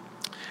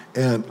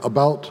 and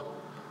about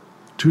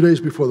 2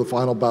 days before the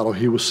final battle,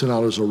 he was sent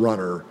out as a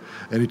runner,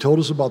 and he told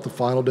us about the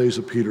final days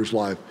of Peter's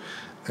life.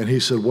 And he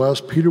said,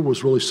 Wes, Peter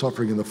was really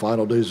suffering in the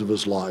final days of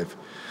his life.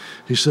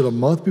 He said a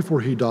month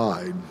before he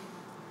died,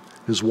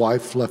 his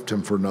wife left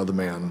him for another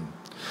man.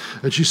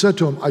 And she said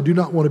to him, I do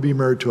not want to be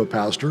married to a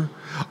pastor.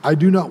 I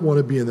do not want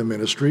to be in the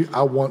ministry.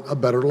 I want a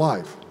better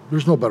life.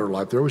 There's no better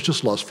life there. It was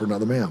just lust for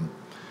another man.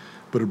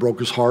 But it broke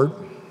his heart.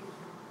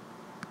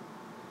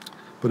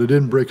 But it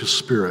didn't break his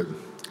spirit.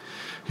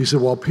 He said,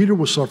 while Peter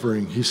was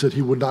suffering, he said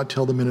he would not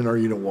tell the men in our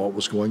unit what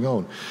was going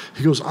on.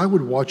 He goes, I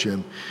would watch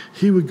him.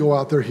 He would go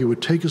out there. He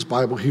would take his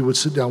Bible. He would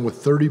sit down with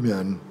 30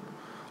 men,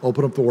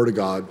 open up the Word of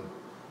God.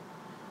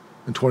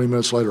 And 20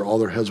 minutes later, all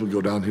their heads would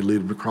go down. He'd lead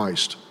them to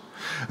Christ.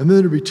 And then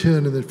there'd be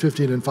 10, and then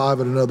 15, and 5,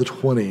 and another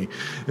 20.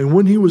 And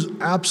when he was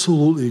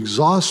absolutely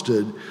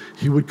exhausted,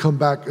 he would come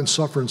back and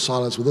suffer in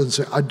silence with us and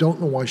say, I don't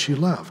know why she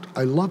left.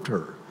 I loved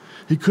her.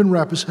 He couldn't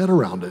wrap his head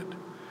around it.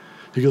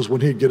 He goes,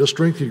 when he'd get his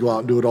strength, he'd go out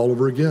and do it all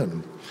over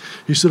again.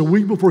 He said a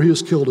week before he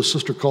was killed, his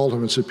sister called him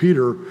and said,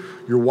 Peter,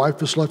 your wife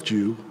has left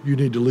you. You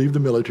need to leave the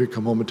military,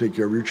 come home and take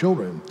care of your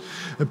children.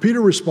 And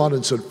Peter responded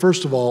and said,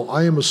 first of all,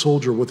 I am a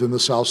soldier within the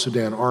South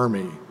Sudan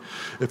army.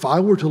 If I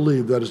were to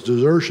leave, that is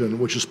desertion,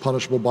 which is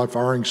punishable by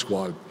firing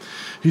squad.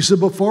 He said,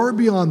 but far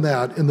beyond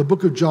that, in the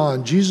book of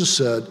John, Jesus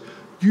said,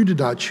 you did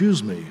not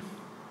choose me,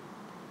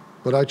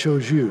 but I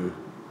chose you,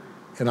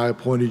 and I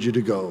appointed you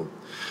to go.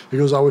 He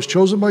goes, I was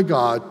chosen by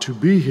God to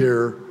be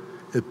here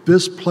at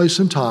this place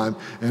and time,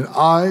 and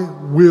I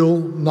will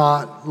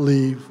not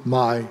leave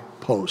my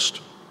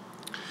post.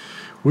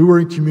 We were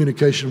in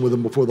communication with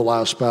him before the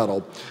last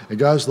battle. And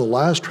guys, the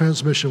last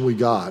transmission we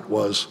got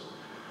was,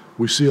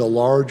 we see a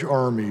large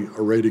army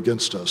arrayed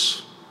against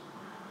us.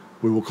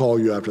 We will call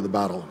you after the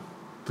battle.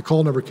 The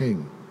call never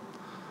came.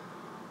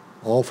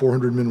 All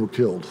 400 men were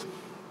killed.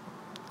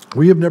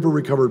 We have never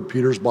recovered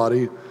Peter's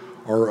body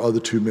or other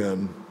 2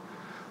 men.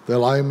 They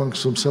lie among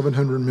some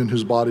 700 men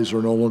whose bodies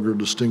are no longer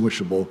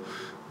distinguishable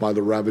by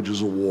the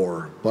ravages of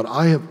war. But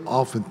I have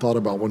often thought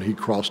about when he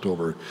crossed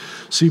over.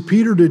 See,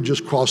 Peter didn't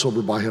just cross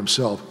over by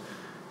himself.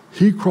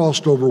 He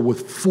crossed over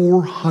with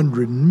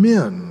 400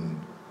 men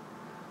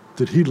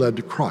that he led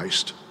to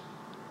Christ.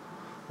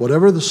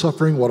 Whatever the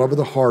suffering, whatever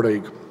the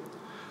heartache,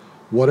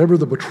 whatever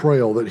the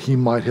betrayal that he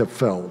might have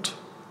felt,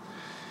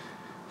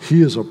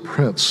 he is a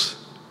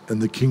prince in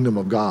the kingdom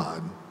of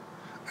God,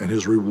 and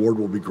his reward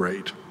will be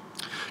great.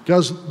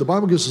 Guys, the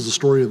Bible gives us the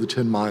story of the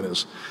 10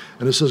 minas.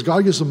 And it says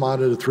God gives a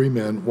mina to 3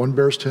 men. One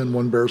bears 10,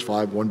 one bears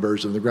 5, one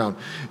bears in the ground.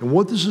 And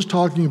what this is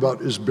talking about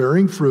is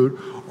bearing fruit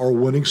or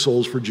winning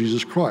souls for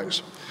Jesus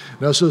Christ.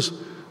 Now it says,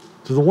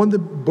 to the one that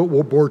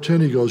bore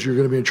 10, he goes, you're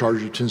going to be in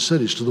charge of 10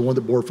 cities. To the one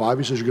that bore 5,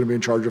 he says, you're going to be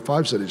in charge of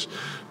 5 cities.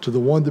 To the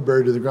one that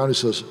buried in the ground, he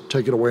says,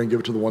 take it away and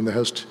give it to the one that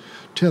has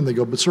 10. They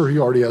go, but sir, he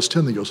already has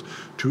 10. He goes,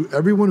 to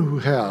everyone who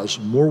has,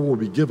 more will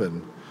be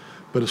given.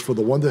 But as for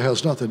the one that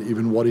has nothing,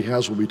 even what he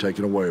has will be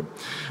taken away.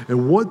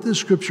 And what this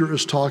scripture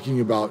is talking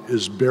about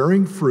is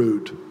bearing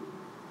fruit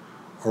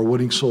or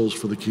winning souls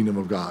for the kingdom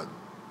of God.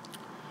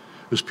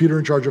 Is Peter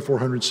in charge of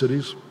 400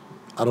 cities?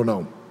 I don't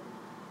know.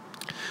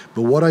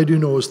 But what I do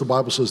know is the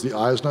Bible says the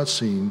eye has not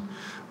seen,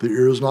 the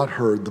ear has not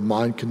heard, the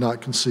mind cannot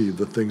conceive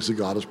the things that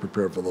God has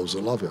prepared for those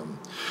that love him.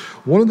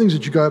 One of the things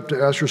that you got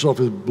to ask yourself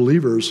as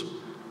believers,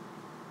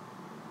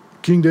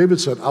 King David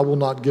said, I will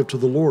not give to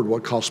the Lord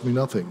what costs me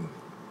nothing.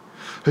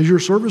 Has your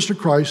service to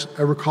Christ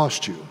ever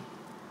cost you?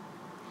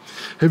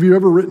 Have you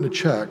ever written a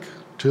check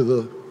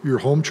to your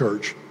home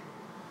church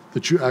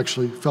that you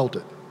actually felt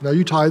it? Now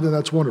you tithe and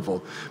that's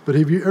wonderful, but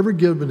have you ever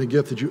given a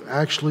gift that you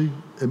actually,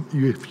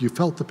 you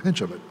felt the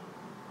pinch of it?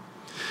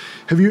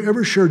 Have you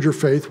ever shared your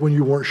faith when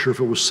you weren't sure if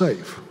it was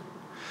safe?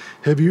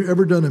 Have you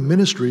ever done a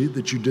ministry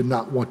that you did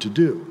not want to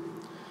do?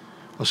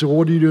 I say, well,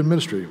 what do you do in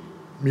ministry?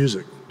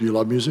 Music. Do you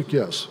love music?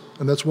 Yes.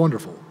 And that's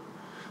wonderful.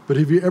 But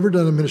have you ever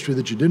done a ministry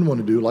that you didn't want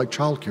to do, like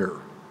childcare?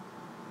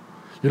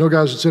 You know,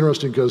 guys, it's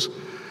interesting because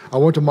I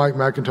went to Mike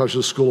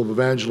McIntosh's School of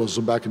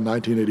Evangelism back in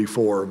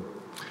 1984.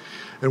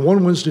 And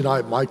one Wednesday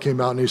night, Mike came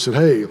out and he said,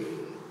 hey,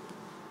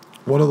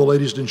 one of the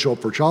ladies didn't show up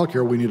for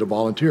childcare. We need a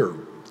volunteer.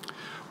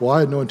 Well, I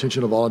had no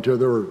intention of volunteer.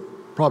 There were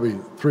probably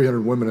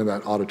 300 women in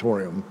that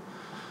auditorium,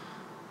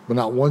 but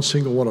not one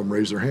single one of them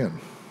raised their hand.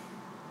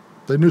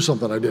 They knew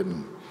something I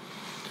didn't.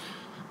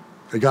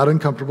 It got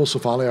uncomfortable, so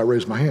finally I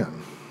raised my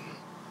hand.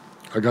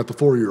 I got the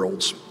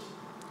 4-year-olds.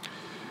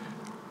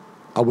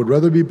 I would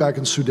rather be back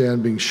in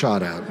Sudan being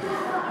shot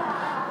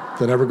at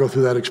than ever go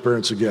through that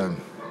experience again.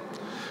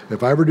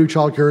 If I ever do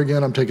childcare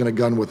again, I'm taking a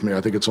gun with me.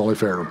 I think it's only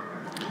fair.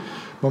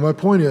 But my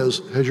point is,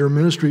 has your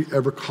ministry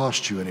ever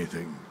cost you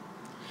anything?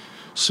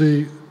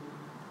 See,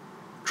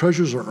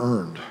 treasures are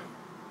earned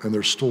and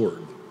they're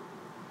stored.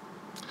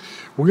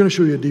 We're going to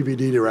show you a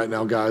DVD right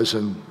now, guys,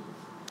 and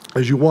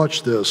as you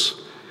watch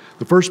this,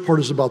 the first part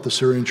is about the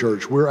Syrian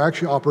church. We're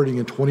actually operating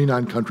in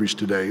 29 countries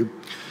today.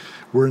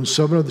 We're in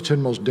 7 of the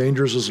 10 most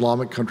dangerous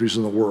Islamic countries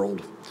in the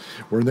world.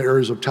 We're in the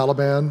areas of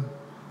Taliban,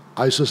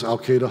 ISIS,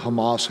 Al-Qaeda,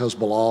 Hamas,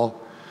 Hezbollah.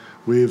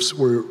 We're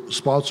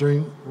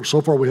sponsoring,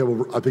 so far we have,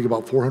 I think,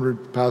 about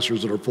 400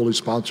 pastors that are fully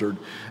sponsored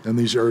in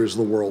these areas of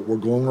the world. We're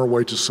going our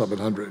way to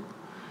 700.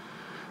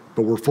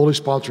 But we're fully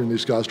sponsoring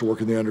these guys to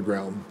work in the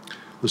underground.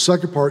 The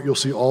second part, you'll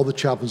see all the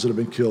chaplains that have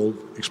been killed,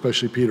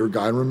 especially Peter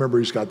Guy. And remember,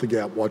 he's got the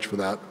gap. Watch for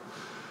that.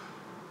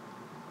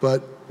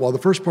 But while the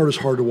first part is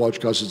hard to watch,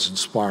 guys, it's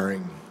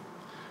inspiring.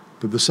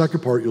 But the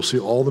second part, you'll see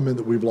all the men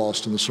that we've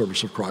lost in the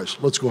service of Christ.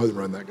 Let's go ahead and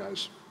run that,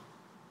 guys.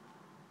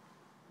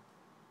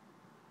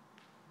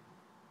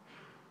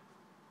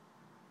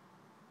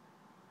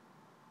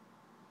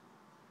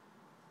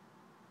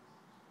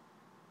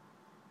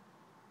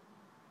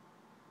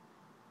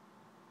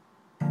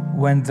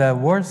 When the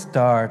war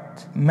started,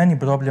 many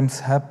problems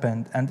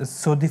happened, and it's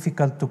so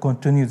difficult to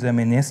continue the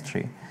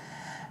ministry.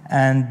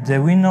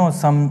 And we know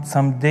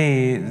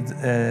someday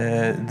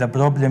the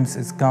problems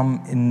is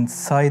come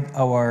inside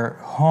our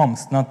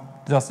homes,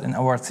 not just in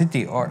our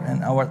city or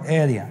in our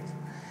area.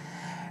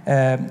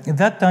 At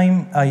that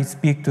time, I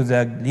speak to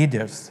the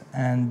leaders,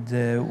 and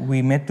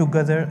we met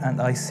together,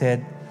 and I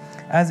said,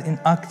 as in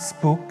Acts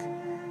book,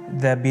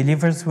 the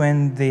believers,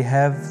 when they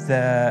have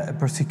the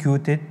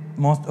persecuted,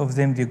 most of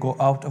them, they go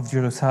out of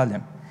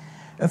Jerusalem.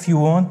 If you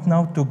want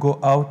now to go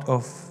out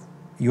of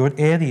your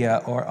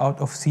area or out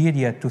of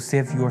Syria to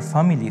save your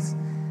families,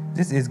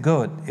 this is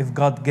good if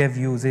God gave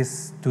you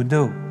this to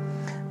do.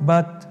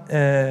 But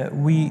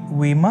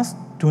we must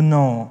to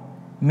know,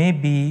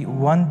 maybe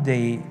one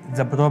day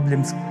the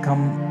problems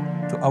come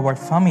to our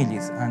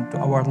families and to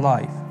our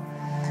life,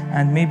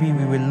 and maybe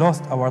we will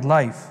lose our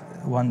life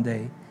one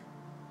day.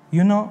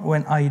 You know,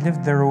 when I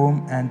left the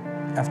room and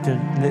after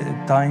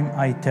time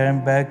I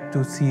turned back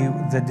to see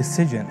the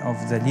decision of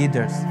the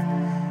leaders,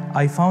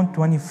 I found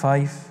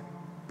 25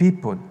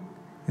 people.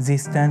 They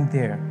stand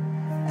there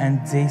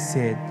and they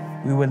said,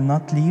 we will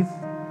not leave,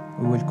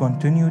 we will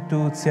continue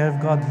to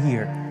serve God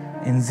here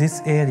in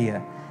this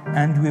area,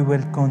 and we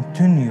will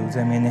continue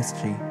the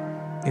ministry.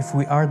 If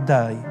we are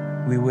die,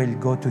 we will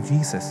go to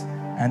Jesus,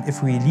 and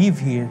if we leave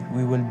here,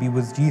 we will be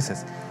with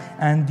Jesus.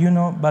 And you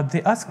know, but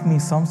they asked me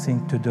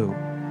something to do.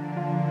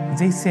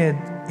 They said,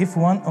 if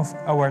one of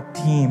our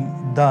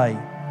team die,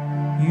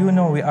 you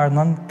know, we are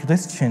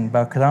non-Christian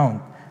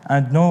background,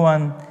 and no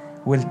one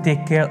will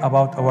take care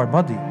about our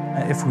body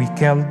if we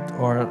killed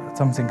or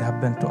something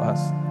happened to us.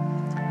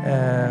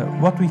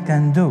 What we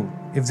can do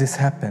if this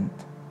happened?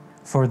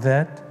 For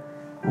that,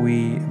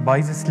 we buy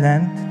this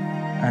land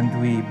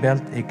and we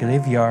built a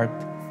graveyard.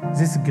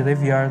 This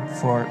graveyard,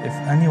 for if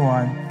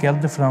anyone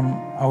killed from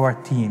our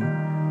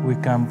team, we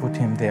can put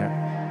him there.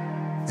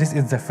 This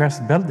is the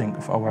first building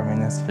of our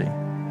ministry.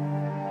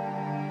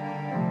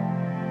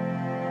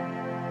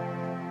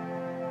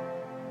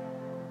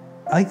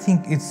 I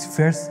think it's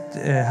first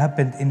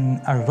happened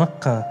in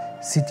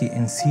Al-Raqqa city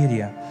in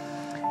Syria.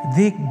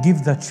 They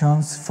give the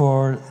chance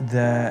for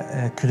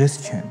the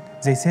Christian.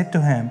 They said to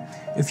him,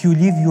 if you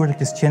leave your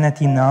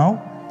Christianity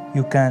now,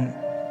 you can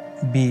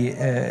be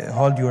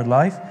hold your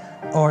life,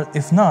 or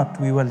if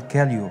not, we will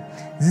kill you.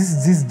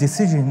 This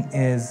decision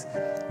is,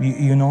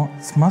 you know,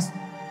 it's must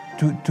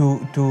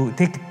to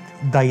take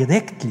it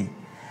directly.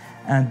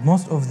 And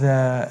most of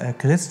the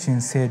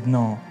Christians said,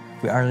 no,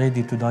 we are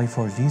ready to die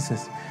for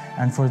Jesus.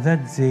 And for that,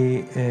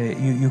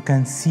 you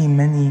can see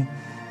many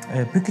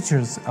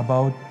pictures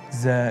about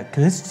the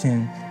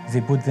Christian. They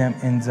put them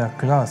in the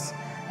cross.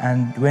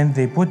 And when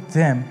they put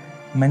them,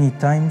 many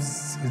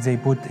times they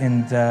put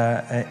in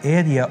the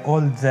area,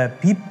 all the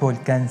people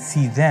can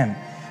see them.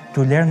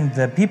 To learn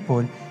the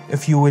people,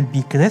 if you will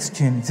be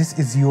Christian, this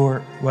is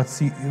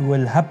what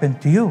will happen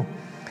to you.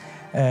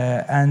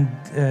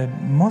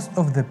 Most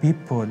of the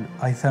people,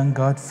 I thank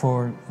God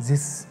for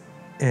these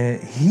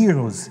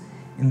heroes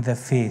in the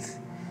faith.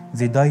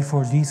 They die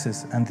for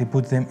Jesus and they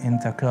put them in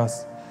the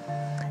cross.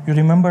 You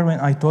remember when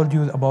I told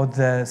you about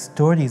the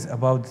stories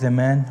about the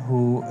man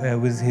who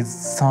with his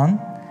son,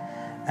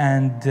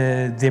 and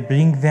they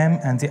bring them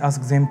and they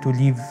ask them to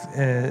leave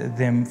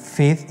them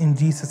faith in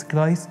Jesus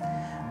Christ,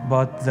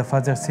 but the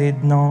father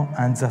said no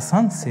and the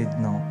son said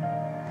no.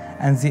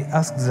 And they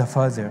asked the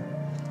father,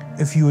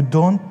 if you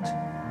don't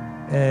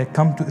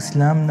come to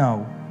Islam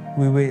now.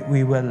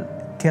 We will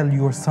kill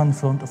your son in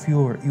front of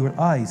your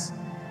eyes.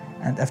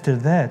 And after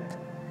that,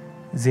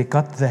 they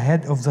cut the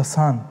head of the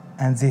son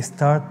and they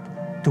start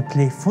to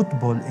play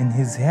football in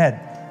his head,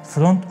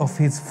 front of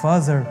his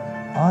father's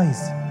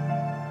eyes.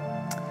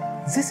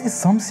 This is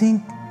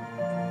something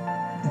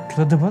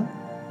incredible.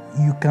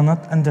 You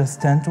cannot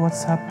understand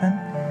what's happened,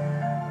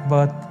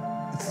 but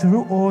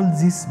through all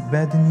this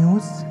bad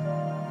news,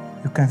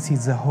 you can see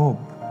the hope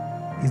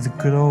is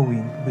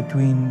growing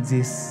between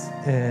these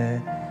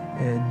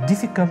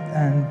difficult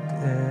and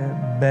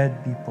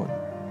bad people.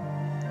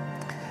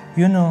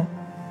 You know,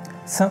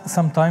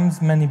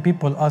 sometimes many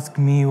people ask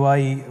me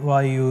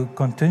why you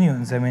continue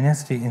in the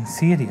ministry in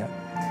Syria,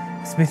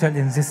 especially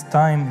in this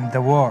time in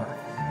the war.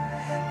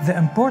 The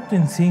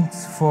important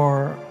things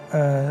for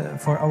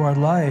our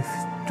life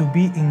to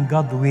be in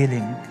God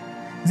willing.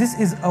 This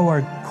is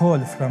our call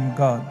from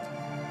God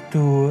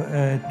to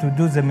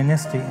do the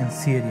ministry in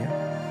Syria.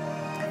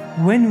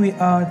 When we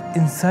are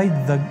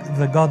inside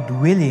the God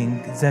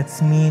willing, that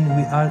means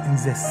we are in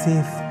the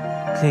safe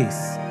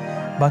place.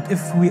 But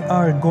if we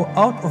are go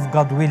out of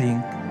God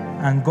willing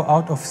and go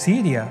out of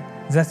Syria,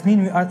 that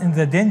means we are in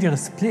the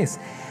dangerous place.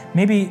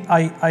 Maybe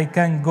I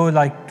can go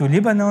like to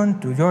Lebanon,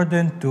 to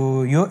Jordan,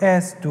 to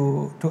US,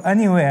 to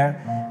anywhere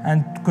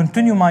and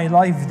continue my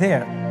life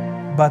there.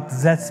 But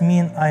that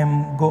means I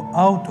am go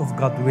out of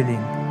God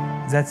willing.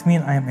 That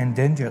means I am in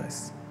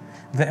dangerous.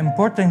 The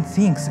important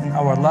things in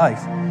our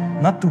life,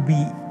 not to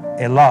be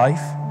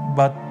alive,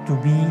 but to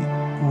be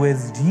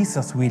with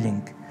Jesus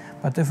willing.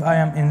 But if I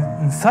am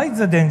inside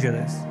the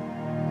dangerous,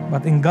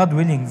 but in God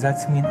willing,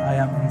 that means I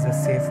am in the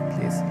safe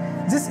place.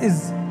 This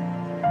is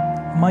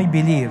my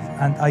belief,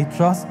 and I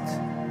trust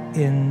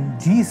in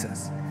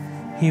Jesus.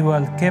 He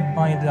will keep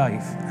my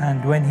life,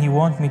 and when He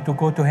wants me to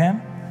go to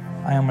Him,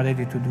 I am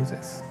ready to do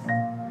this.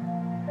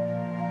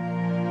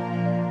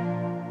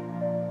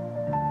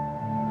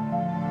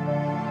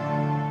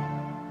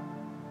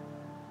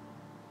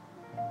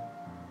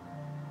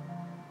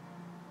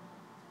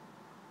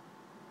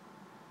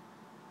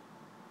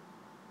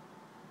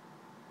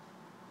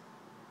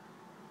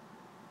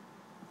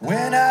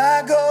 When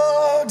I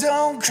go,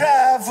 don't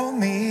cry for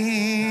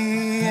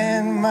me.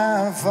 In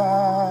my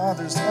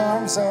Father's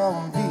arms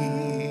I'll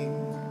be.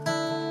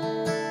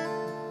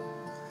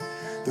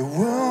 The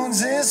wounds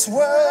this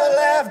world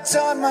have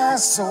done my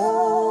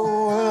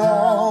soul,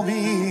 I'll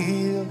be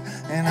healed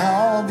and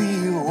I'll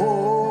be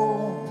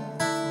whole.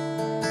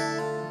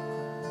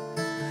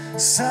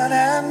 Sun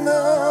and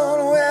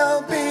moon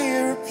will be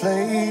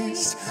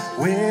replaced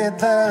with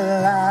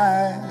the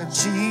light of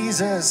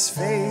Jesus'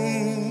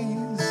 face.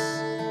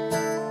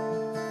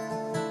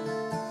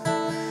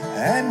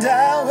 And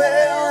I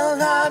will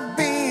not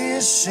be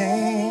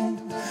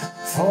ashamed,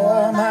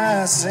 for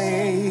my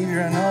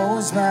Savior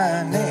knows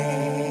my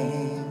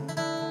name.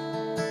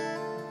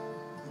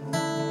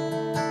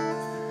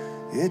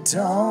 It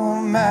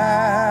don't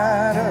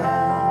matter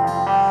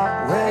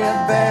where you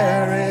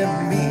bury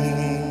me,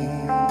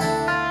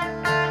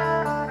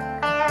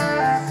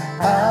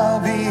 I'll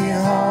be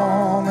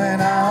home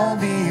and I'll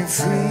be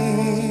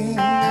free.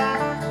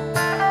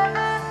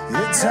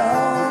 It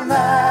don't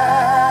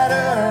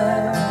matter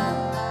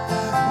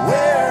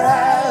where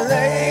I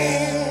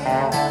lay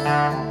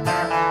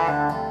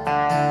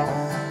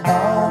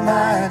all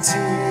my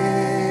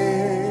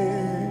tears.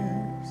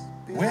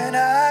 When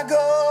I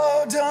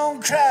go,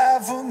 don't cry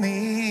for me.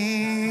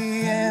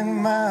 In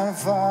my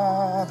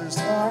Father's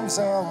arms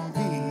I'll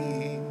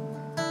be.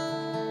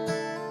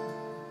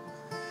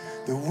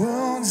 The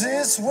wounds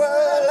this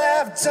world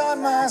have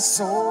done my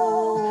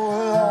soul,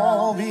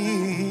 I'll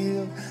be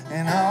healed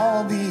and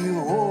I'll be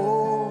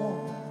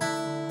whole.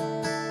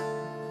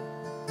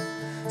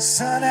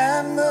 Sun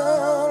and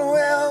moon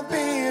will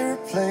be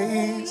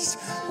replaced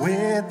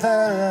with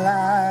the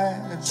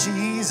light of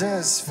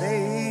Jesus'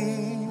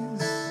 face.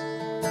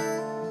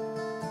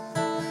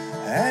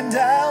 And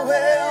I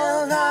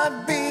will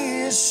not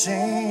be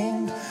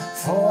ashamed,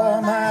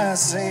 for my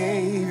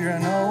Savior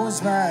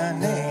knows my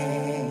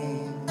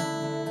name.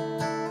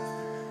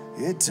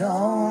 It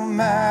don't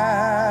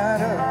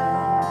matter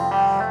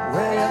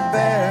where you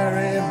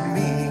bury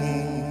me,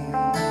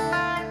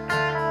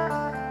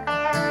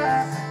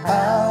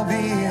 I'll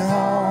be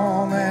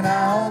home and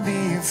I'll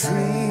be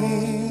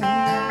free.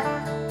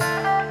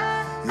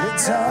 It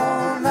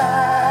don't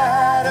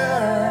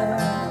matter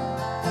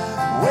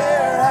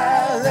where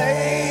I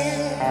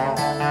lay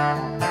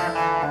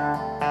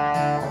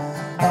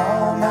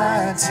all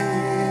my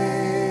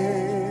tears,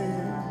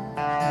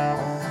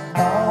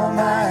 all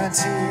my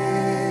tears.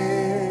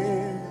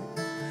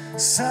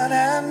 Sun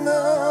and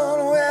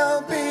moon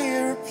will be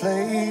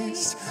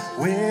replaced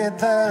with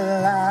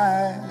the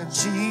light of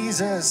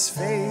Jesus'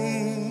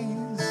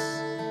 face.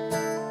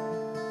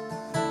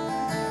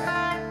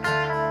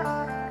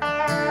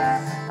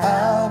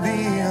 I'll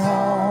be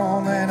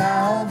home and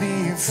I'll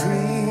be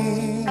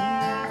free.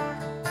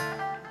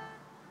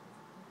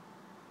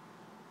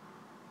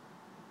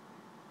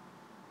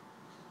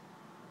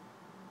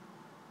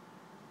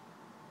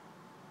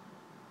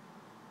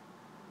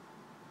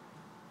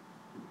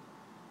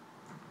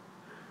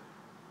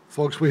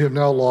 Folks, we have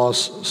now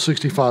lost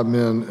 65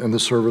 men in the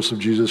service of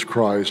Jesus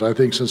Christ. I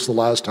think since the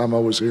last time I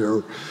was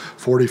here,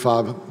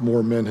 45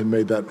 more men have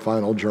made that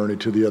final journey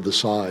to the other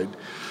side.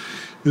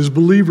 As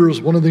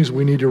believers, one of the things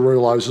we need to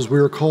realize is we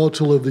are called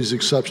to live these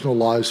exceptional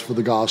lives for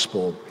the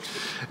gospel.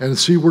 And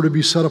see, we're to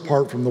be set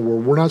apart from the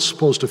world. We're not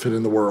supposed to fit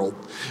in the world.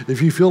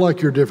 If you feel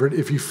like you're different,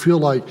 if you feel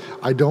like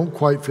I don't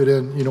quite fit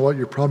in, you know what?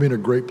 You're probably in a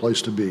great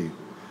place to be,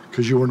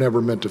 because you were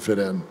never meant to fit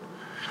in.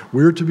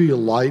 We're to be a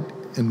light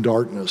in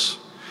darkness.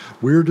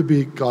 We're to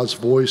be God's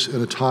voice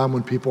in a time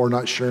when people are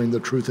not sharing the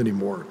truth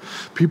anymore.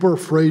 People are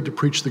afraid to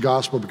preach the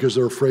gospel because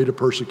they're afraid of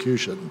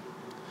persecution.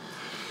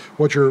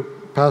 What your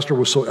pastor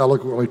was so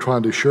eloquently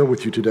trying to share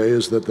with you today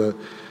is that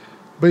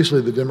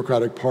basically the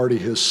Democratic Party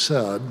has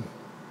said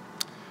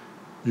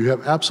you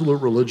have absolute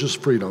religious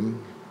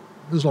freedom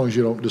as long as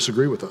you don't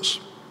disagree with us.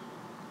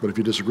 But if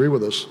you disagree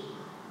with us,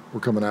 we're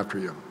coming after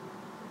you.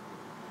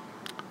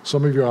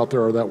 Some of you out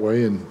there are that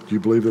way, and you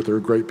believe that they're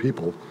great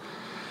people.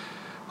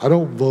 I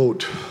don't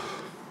vote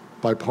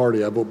by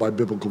party, I vote by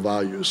biblical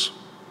values.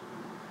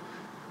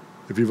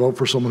 If you vote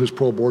for someone who's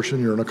pro-abortion,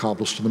 you're an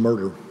accomplice to the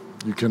murder.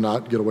 You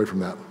cannot get away from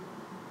that.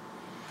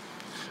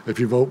 If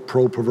you vote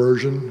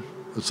pro-perversion,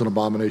 it's an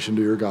abomination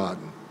to your God.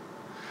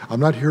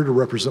 I'm not here to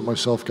represent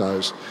myself,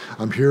 guys.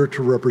 I'm here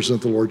to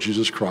represent the Lord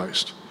Jesus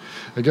Christ.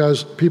 And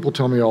guys, people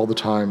tell me all the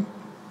time,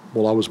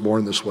 well, I was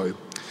born this way.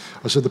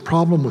 I said, the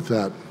problem with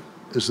that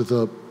is that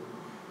the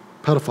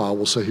pedophile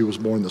will say he was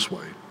born this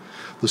way.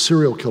 The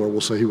serial killer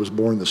will say he was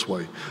born this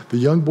way. The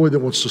young boy that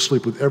wants to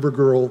sleep with every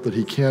girl that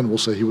he can will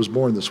say he was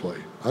born this way.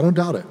 I don't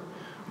doubt it.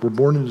 We're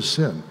born into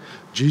sin.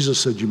 Jesus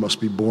said you must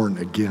be born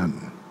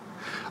again.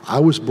 I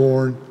was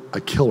born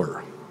a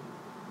killer.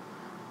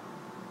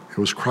 It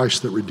was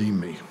Christ that redeemed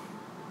me.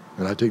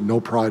 And I take no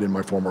pride in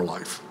my former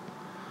life.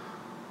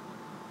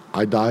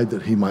 I died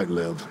that he might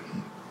live.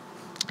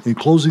 In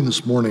closing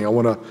this morning, I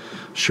want to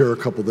share a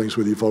couple things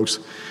with you folks.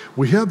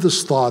 We have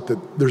this thought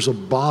that there's a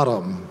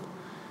bottom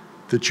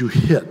that you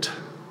hit,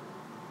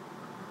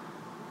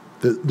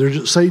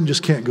 that Satan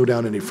just can't go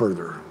down any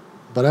further.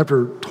 But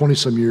after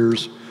 20-some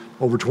years,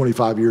 over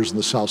 25 years in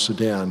the South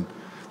Sudan,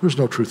 there's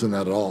no truth in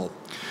that at all.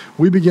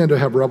 We began to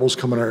have rebels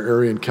come in our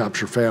area and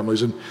capture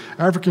families, and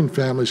African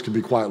families can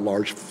be quite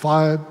large.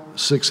 5,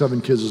 6, 7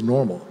 kids is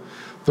normal.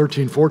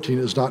 13, 14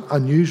 is not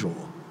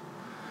unusual.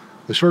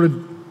 They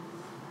started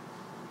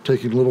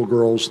taking little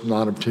girls,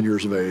 9 or 10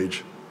 years of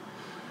age,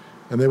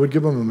 and they would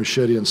give them a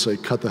machete and say,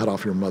 cut the head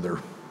off your mother.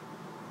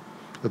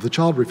 If the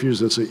child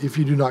refused, they'd say, if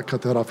you do not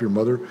cut the head off your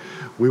mother,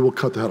 we will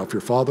cut the head off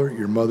your father,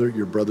 your mother,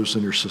 your brothers,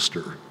 and your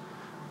sister.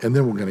 And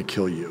then we're going to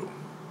kill you.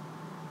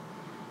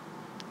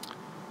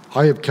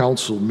 I have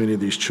counseled many of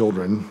these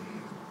children,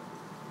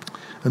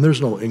 and there's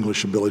no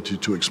English ability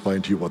to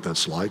explain to you what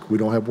that's like. We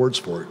don't have words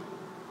for it.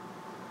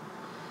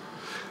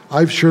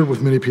 I've shared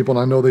with many people,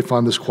 and I know they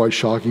find this quite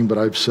shocking, but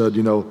I've said,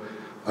 you know,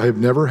 I have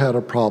never had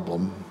a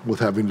problem with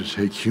having to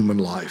take human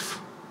life.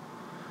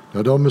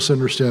 Now, don't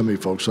misunderstand me,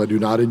 folks. I do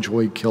not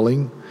enjoy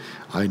killing.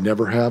 I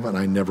never have, and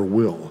I never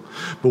will.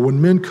 But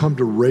when men come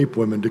to rape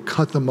women, to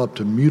cut them up,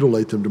 to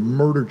mutilate them, to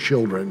murder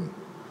children,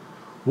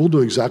 we'll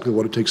do exactly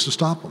what it takes to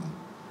stop them.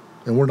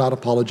 And we're not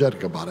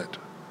apologetic about it.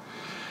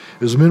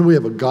 As men, we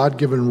have a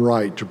God-given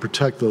right to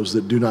protect those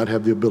that do not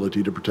have the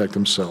ability to protect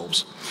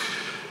themselves.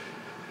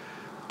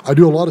 I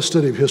do a lot of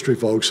study of history,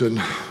 folks, and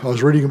I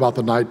was reading about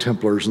the Knight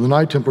Templars, and the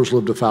Knight Templars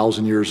lived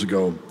 1,000 years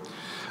ago.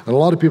 And a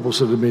lot of people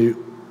said to me,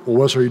 well,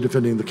 Wes, are you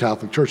defending the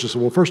Catholic Church? I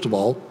said, well, first of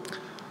all,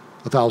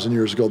 1,000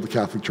 years ago, the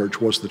Catholic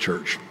Church was the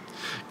church.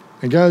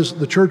 And guys,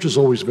 the church has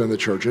always been the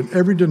church. In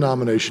every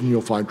denomination,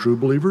 you'll find true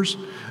believers,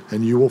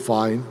 and you will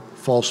find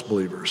false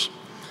believers.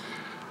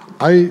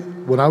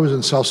 When I was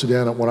in South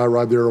Sudan, when I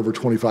arrived there over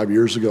 25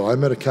 years ago, I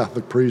met a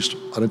Catholic priest,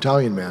 an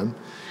Italian man.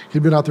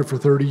 He'd been out there for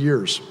 30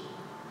 years.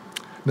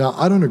 Now,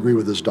 I don't agree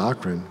with his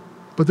doctrine,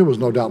 but there was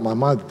no doubt in my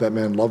mind that that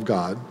man loved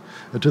God,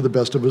 and to the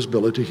best of his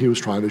ability, he was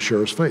trying to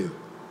share his faith.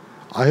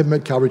 I have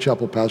met Calvary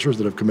Chapel pastors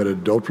that have committed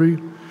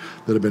adultery,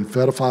 that have been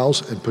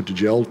pedophiles and put to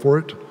jail for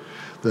it,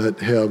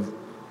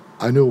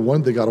 I knew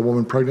one that got a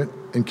woman pregnant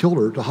and killed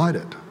her to hide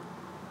it.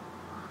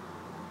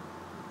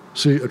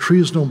 See, a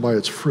tree is known by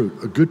its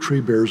fruit. A good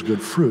tree bears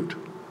good fruit.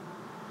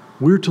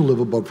 We're to live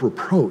above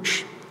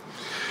reproach.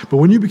 But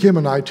when you became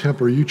a Knight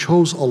Templar, you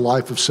chose a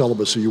life of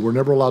celibacy. You were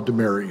never allowed to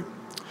marry.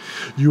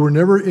 You were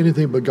never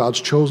anything but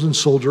God's chosen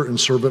soldier and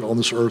servant on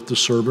this earth to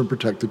serve and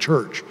protect the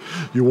church.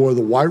 You wore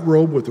the white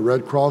robe with the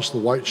red cross, the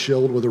white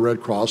shield with the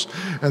red cross,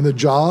 and the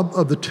job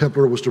of the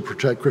Templar was to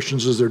protect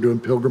Christians as they're doing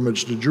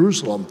pilgrimage to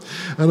Jerusalem.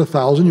 And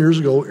 1,000 years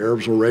ago,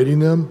 Arabs were raiding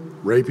them,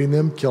 raping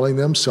them, killing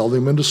them, selling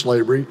them into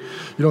slavery.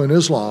 You know, in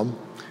Islam,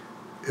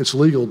 it's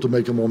legal to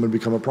make a woman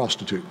become a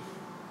prostitute.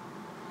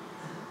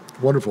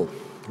 Wonderful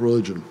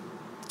religion.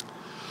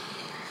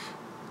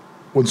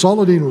 When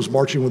Saladin was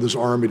marching with his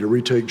army to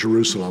retake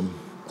Jerusalem,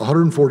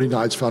 140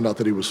 knights found out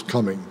that he was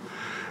coming,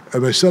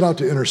 and they set out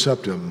to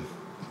intercept him.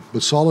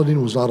 But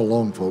Saladin was not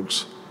alone,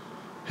 folks.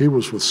 He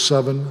was with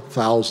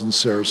 7,000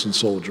 Saracen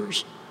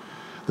soldiers.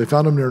 They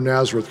found him near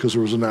Nazareth because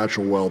there was a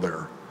natural well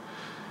there.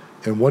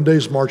 And one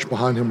day's march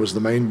behind him was the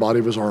main body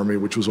of his army,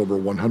 which was over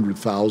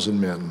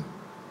 100,000 men.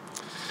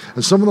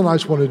 And some of the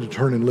knights wanted to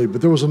turn and leave,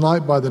 but there was a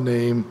knight by the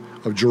name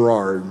of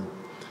Gerard.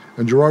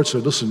 And Gerard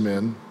said, listen,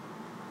 men,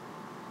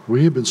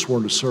 we have been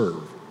sworn to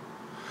serve.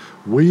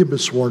 We have been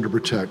sworn to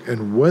protect.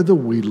 And whether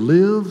we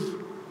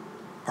live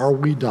or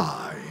we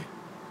die,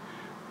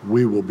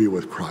 we will be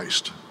with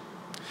Christ.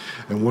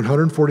 And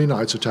 140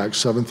 knights attacked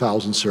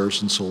 7,000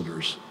 Saracen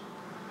soldiers.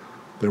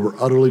 They were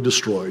utterly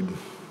destroyed.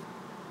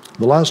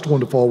 The last one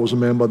to fall was a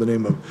man by the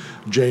name of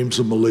James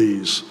of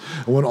Malise.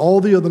 And when all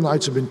the other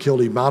knights had been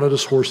killed, he mounted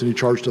his horse and he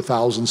charged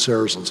 1,000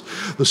 Saracens.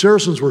 The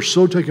Saracens were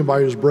so taken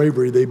by his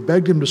bravery, they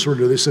begged him to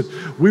surrender. They said,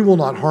 we will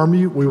not harm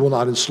you, we will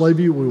not enslave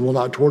you, we will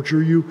not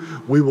torture you,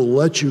 we will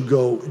let you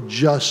go,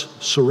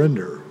 just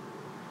surrender.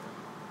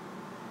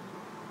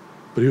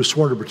 But he was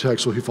sworn to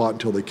protect, so he fought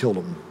until they killed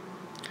him.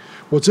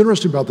 What's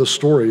interesting about this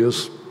story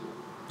is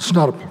it's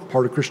not a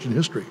part of Christian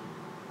history.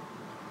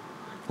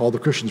 All the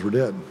Christians were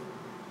dead.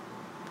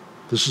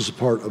 This is a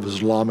part of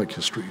Islamic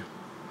history.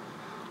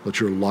 Let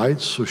your light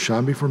so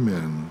shine before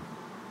men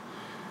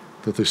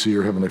that they see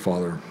your Heavenly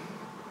Father.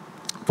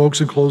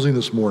 Folks, in closing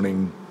this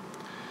morning,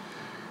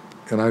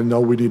 and I know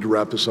we need to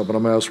wrap this up, and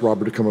I'm going to ask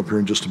Robert to come up here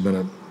in just a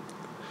minute.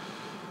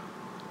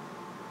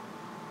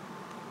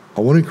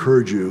 I want to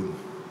encourage you,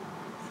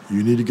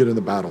 you need to get in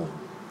the battle.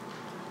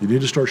 You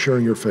need to start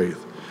sharing your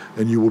faith,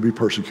 and you will be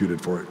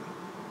persecuted for it.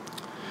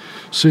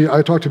 See,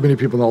 I talk to many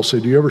people, and they'll say,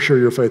 do you ever share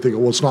your faith? They go,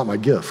 well, it's not my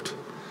gift.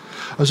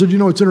 I said, you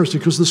know, it's interesting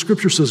because the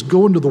scripture says,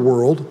 go into the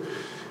world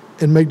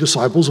and make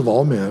disciples of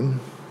all men,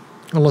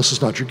 unless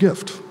it's not your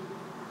gift.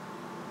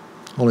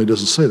 Only it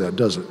doesn't say that,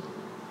 does it?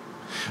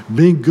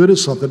 Being good at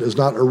something is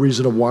not a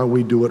reason of why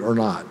we do it or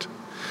not.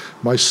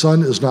 My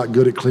son is not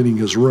good at cleaning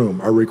his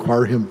room. I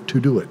require him to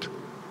do it.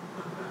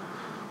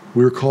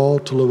 We are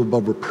called to live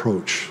above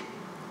reproach.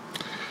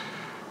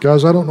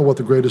 Guys, I don't know what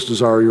the greatest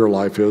desire of your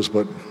life is,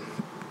 but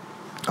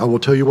I will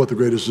tell you what the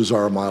greatest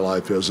desire of my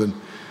life is. And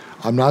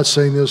I'm not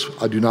saying this,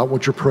 I do not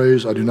want your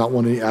praise, I do not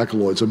want any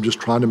accolades. I'm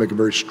just trying to make a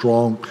very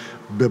strong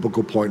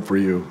biblical point for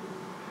you.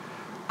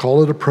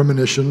 Call it a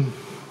premonition,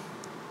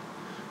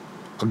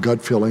 a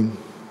gut feeling.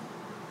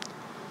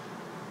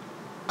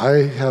 I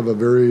have a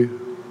very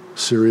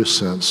serious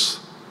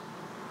sense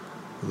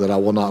that I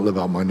will not live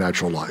out my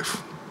natural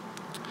life.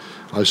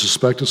 I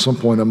suspect at some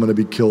point I'm going to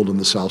be killed in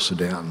the South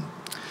Sudan.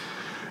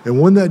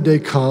 And when that day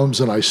comes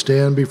and I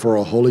stand before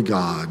a holy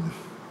God,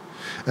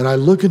 and I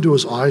look into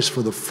his eyes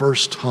for the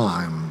first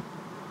time,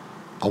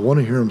 I want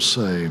to hear him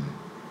say,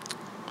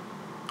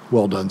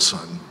 well done,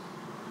 son.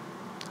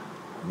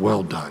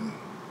 Well done.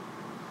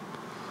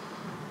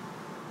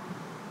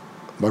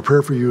 My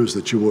prayer for you is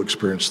that you will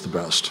experience the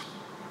best.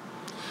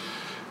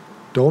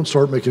 Don't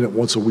start making it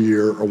once a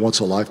year or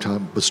once a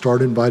lifetime, but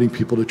start inviting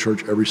people to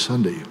church every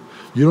Sunday.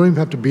 You don't even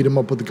have to beat them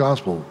up with the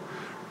gospel.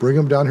 Bring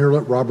them down here,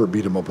 let Robert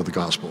beat them up with the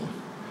gospel.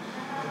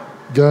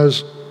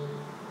 Guys,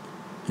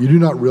 you do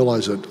not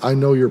realize it. I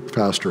know your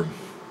pastor.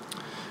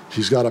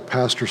 He's got a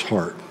pastor's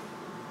heart.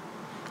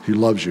 He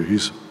loves you.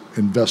 He's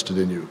invested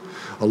in you.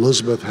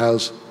 Elizabeth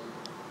has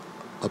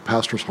a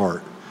pastor's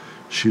heart.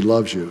 She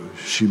loves you.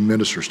 She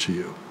ministers to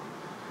you.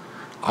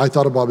 I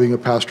thought about being a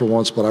pastor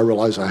once, but I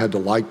realized I had to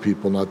like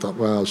people, and I thought,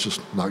 well, it's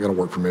just not going to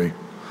work for me.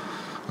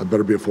 I'd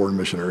better be a foreign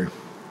missionary.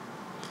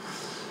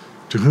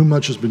 To whom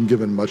much has been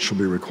given, much shall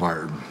be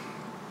required.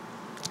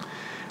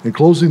 In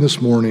closing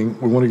this morning,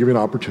 we want to give you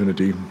an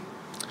opportunity.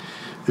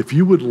 If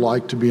you would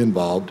like to be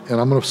involved, and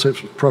I'm going to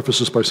preface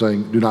this by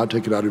saying, do not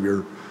take it out of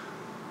your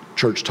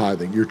church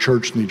tithing. Your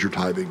church needs your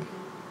tithing.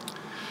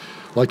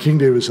 Like King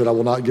David said, I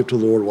will not give to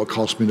the Lord what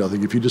costs me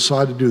nothing. If you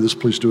decide to do this,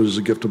 please do it as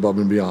a gift above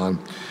and beyond.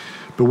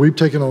 But we've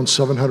taken on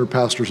 700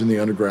 pastors in the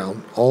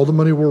underground. All the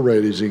money we're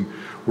raising,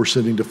 we're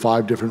sending to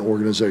 5 different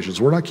organizations.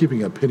 We're not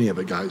keeping a penny of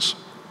it, guys.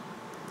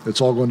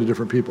 It's all going to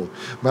different people.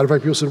 Matter of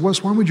fact, people said,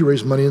 Wes, why would you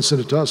raise money and send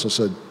it to us? I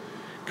said,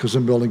 because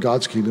I'm building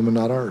God's kingdom and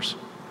not ours.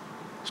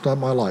 It's not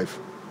my life.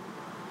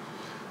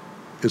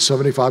 It's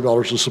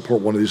 $75 to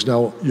support one of these.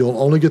 Now, you'll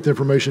only get the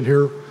information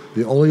here.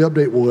 The only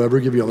update we'll ever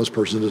give you on this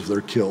person is if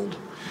they're killed.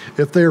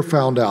 If they are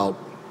found out,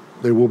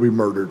 they will be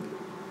murdered.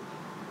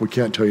 We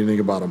can't tell you anything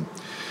about them.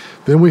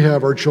 Then we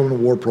have our Children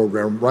of War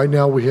program. Right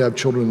now we have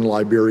children in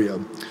Liberia.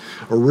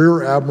 A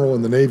rear admiral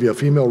in the Navy, a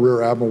female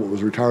rear admiral that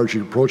was retired, she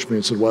approached me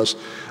and said, Wes,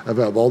 I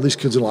have all these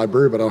kids in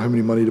Liberia, but I don't have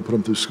any money to put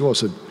them through school. I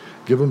said,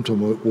 give them to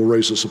them, we'll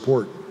raise the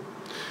support.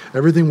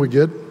 Everything we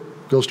get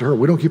goes to her.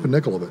 We don't keep a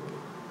nickel of it.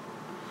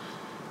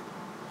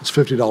 It's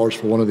 $50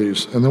 for one of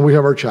these. And then we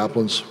have our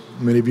chaplains.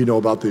 Many of you know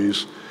about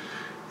these.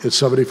 It's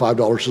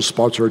 $75 to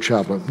sponsor a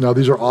chaplain. Now,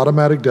 these are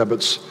automatic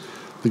debits.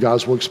 The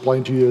guys will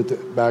explain to you at the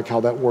back how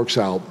that works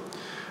out.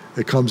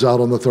 It comes out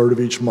on the 3rd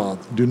of each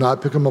month. Do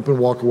not pick them up and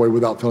walk away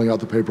without filling out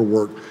the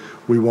paperwork.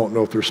 We won't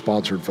know if they're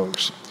sponsored,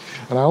 folks.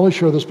 And I only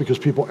share this because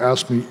people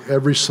ask me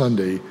every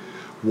Sunday,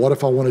 what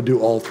if I want to do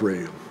all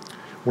 3?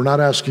 We're not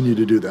asking you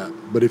to do that.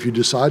 But if you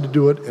decide to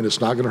do it and it's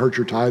not going to hurt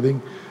your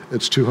tithing,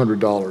 it's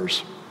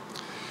 $200.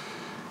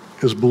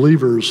 As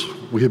believers,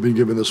 we have been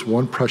given this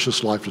one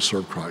precious life to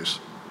serve Christ.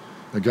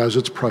 And guys,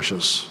 it's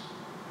precious.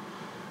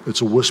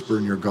 It's a whisper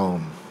and you're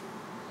gone.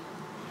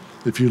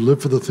 If you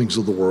live for the things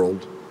of the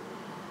world,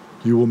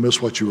 you will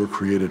miss what you were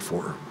created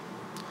for.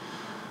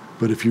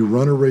 But if you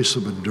run a race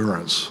of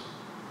endurance,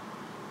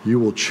 you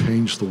will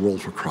change the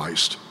world for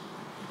Christ.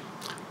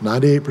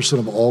 98%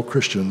 of all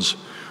Christians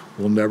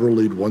will never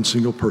lead one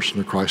single person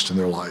to Christ in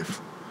their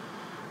life.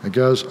 And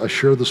guys, I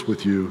share this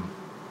with you.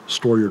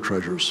 Store your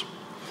treasures.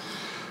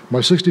 My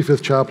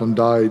 65th chaplain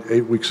died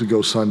 8 weeks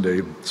ago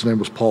Sunday. His name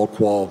was Paul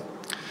Quall.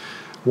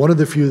 One of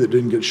the few that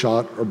didn't get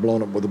shot or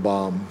blown up with a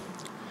bomb.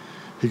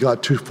 He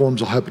got 2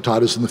 forms of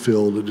hepatitis in the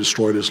field. It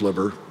destroyed his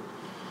liver.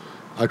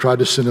 I tried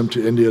to send him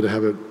to India to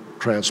have a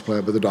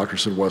transplant, but the doctor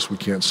said, Wes, we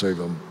can't save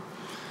him.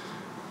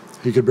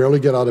 He could barely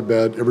get out of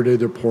bed. Every day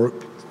they're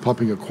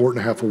pumping 1.5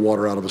 quarts of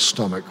water out of his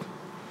stomach.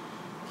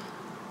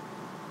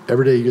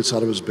 Every day he gets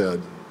out of his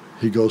bed,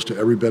 he goes to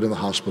every bed in the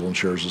hospital and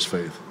shares his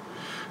faith.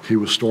 He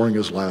was storing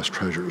his last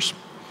treasures.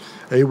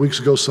 8 weeks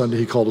ago Sunday,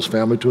 he called his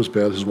family to his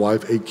bed, his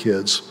wife, 8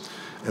 kids,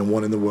 and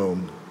 1 in the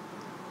womb.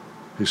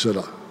 He said,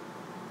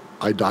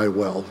 I die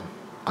well.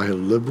 I have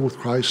lived with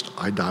Christ,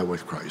 I die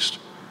with Christ.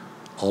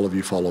 All of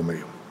you follow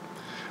me.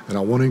 And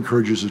I want to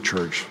encourage you as a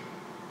church,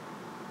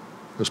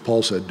 as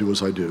Paul said, do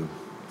as I do,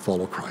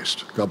 follow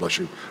Christ. God bless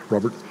you.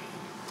 Robert?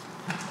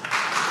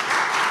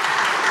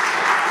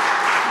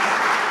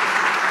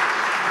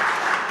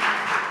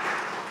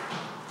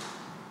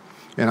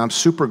 And I'm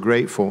super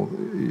grateful.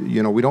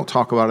 You know, we don't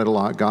talk about it a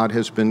lot. God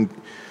has been,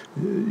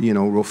 you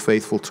know, real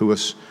faithful to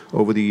us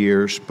over the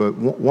years. But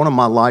one of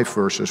my life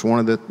verses, one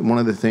of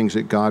the things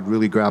that God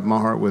really grabbed my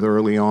heart with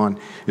early on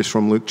is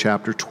from Luke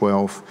chapter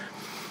 12.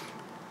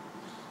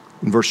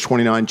 In verse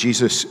 29,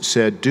 Jesus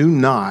said, do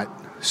not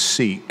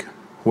seek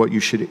what you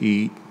should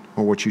eat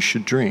or what you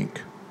should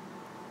drink,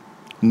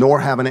 nor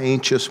have an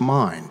anxious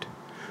mind.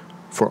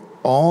 For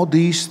all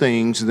these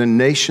things the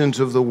nations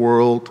of the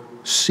world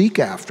seek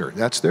after.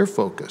 That's their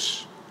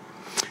focus.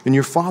 And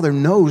your Father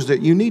knows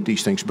that you need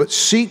these things. But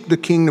seek the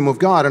kingdom of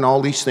God, and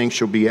all these things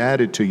shall be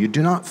added to you.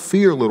 Do not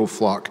fear, little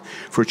flock,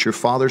 for it's your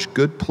Father's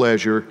good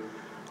pleasure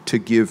to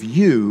give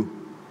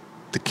you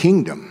the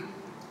kingdom.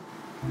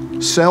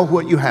 Sell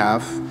what you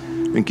have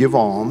and give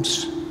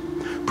alms.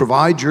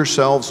 Provide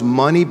yourselves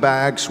money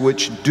bags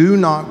which do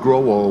not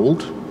grow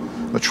old,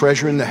 a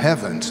treasure in the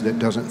heavens that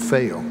doesn't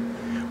fail,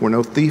 where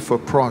no thief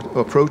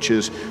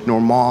approaches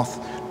nor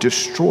moth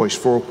destroys.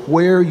 For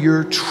where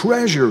your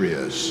treasure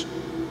is,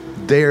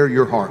 there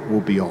your heart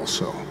will be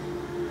also.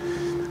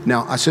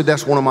 Now, I said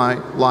that's one of my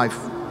life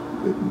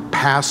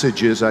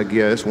passages, I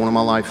guess, one of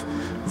my life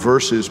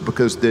verses,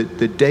 because the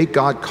day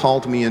God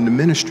called me into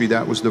ministry,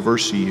 that was the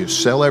verse he used.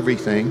 Sell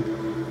everything,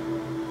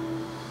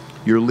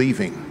 you're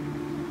leaving.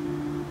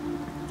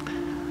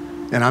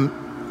 And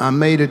I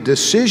made a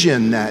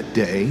decision that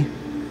day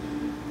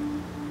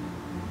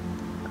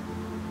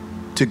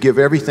to give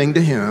everything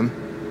to him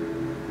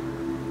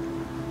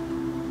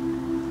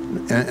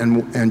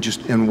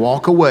and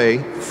walk away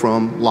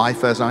from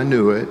life as I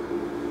knew it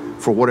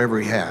for whatever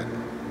he had.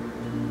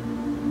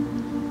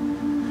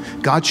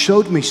 God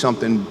showed me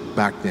something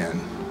back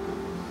then.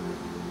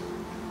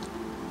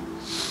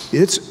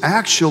 It's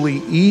actually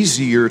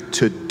easier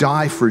to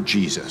die for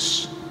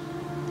Jesus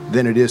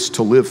than it is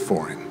to live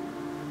for him.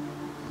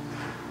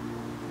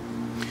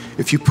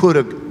 If you put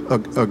a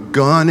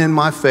gun in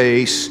my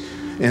face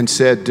and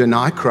said,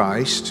 deny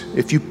Christ,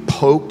 if you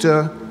poked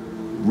a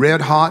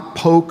red-hot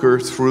poker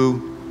through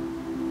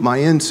my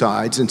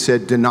insides and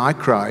said, deny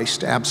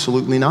Christ,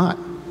 absolutely not.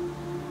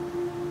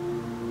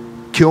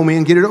 Kill me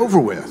and get it over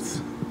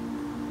with.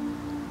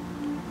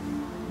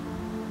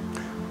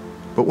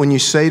 But when you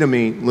say to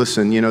me,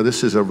 listen, you know,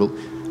 this is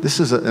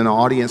an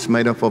audience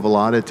made up of a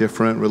lot of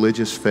different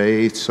religious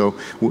faiths, so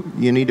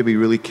you need to be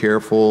really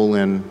careful,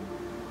 and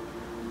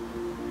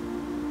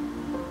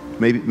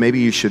maybe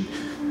you should,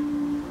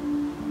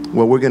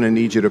 well, we're going to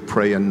need you to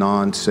pray a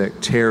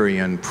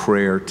non-sectarian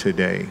prayer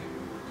today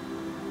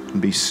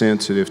and be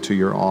sensitive to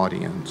your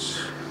audience.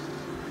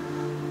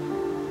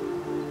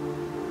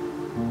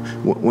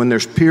 When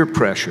there's peer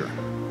pressure,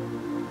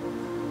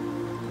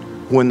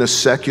 when the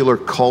secular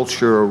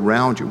culture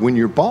around you, when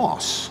your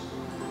boss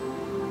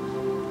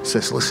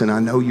says, listen, I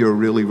know you're a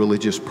really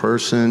religious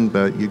person,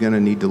 but you're going to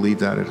need to leave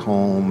that at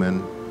home.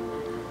 And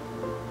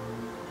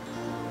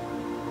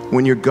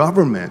when your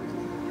government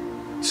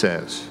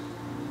says,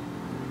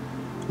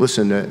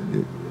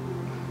 listen,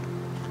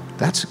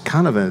 that's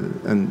kind of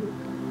an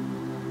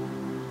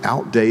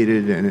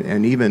outdated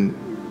and even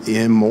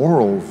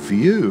immoral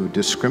view,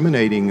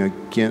 discriminating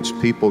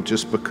against people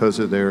just because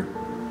of their,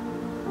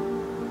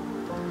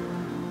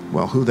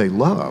 well, who they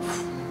love.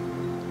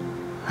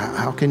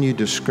 How can you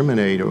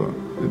discriminate?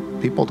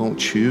 People don't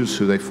choose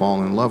who they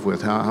fall in love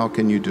with. How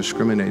can you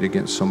discriminate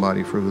against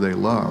somebody for who they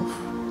love?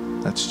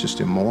 That's just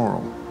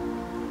immoral.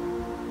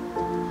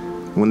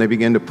 When they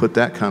begin to put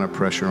that kind of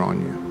pressure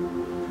on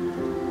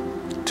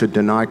you, to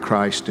deny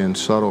Christ in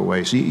subtle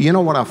ways. You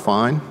know what I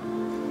find?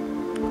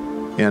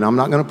 And I'm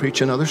not going to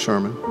preach another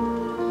sermon.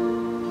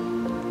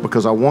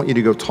 because I want you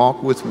to go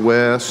talk with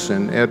Wes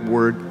and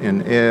Edward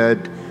and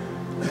Ed,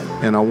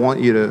 and I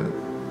want you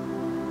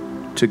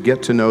to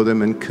get to know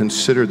them and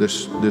consider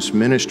this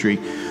ministry.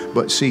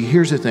 But see,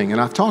 here's the thing,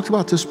 and I've talked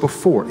about this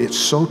before. It's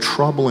so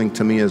troubling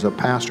to me as a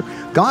pastor.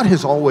 God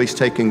has always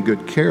taken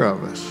good care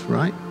of us,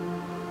 right?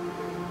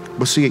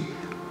 But see,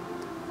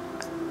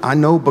 I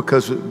know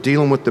because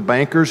dealing with the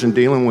bankers and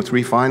dealing with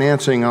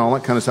refinancing and all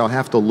that kind of stuff, I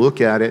have to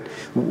look at it.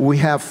 We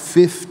have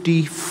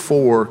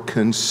 54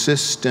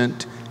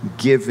 consistent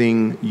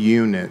giving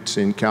units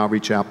in Calvary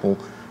Chapel,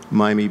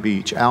 Miami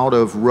Beach, out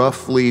of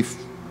roughly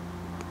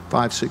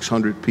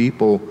 500-600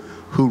 people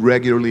who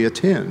regularly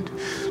attend.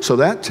 So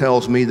that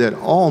tells me that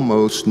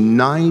almost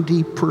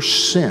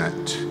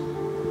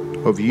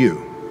 90% of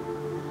you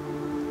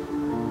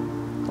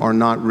are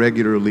not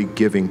regularly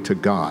giving to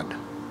God.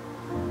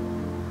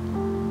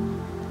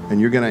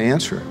 And you're going to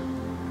answer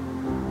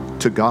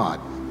to God,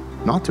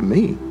 not to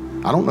me.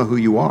 I don't know who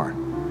you are.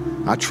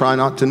 I try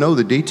not to know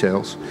the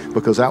details,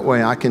 because that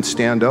way I can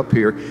stand up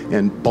here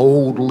and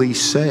boldly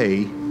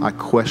say, I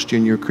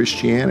question your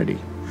Christianity.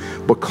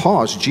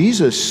 Because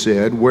Jesus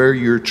said, where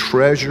your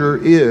treasure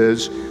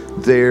is,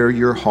 there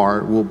your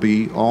heart will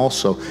be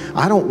also.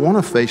 I don't want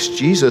to face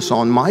Jesus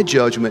on my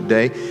judgment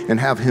day and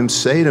have him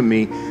say to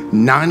me,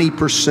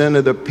 90%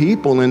 of the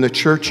people in the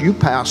church you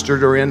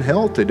pastored are in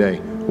hell today.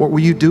 What were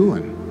you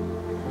doing?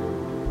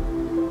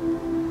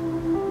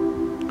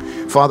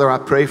 Father, I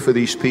pray for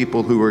these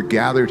people who are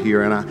gathered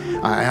here, and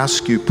I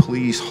ask you,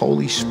 please,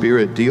 Holy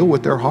Spirit, deal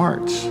with their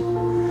hearts.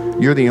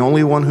 You're the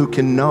only one who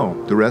can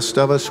know. The rest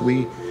of us,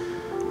 we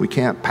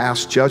can't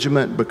pass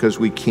judgment because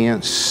we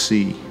can't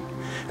see.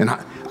 And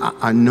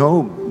I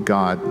know,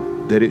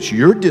 God, that it's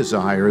your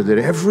desire that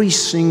every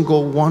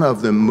single one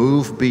of them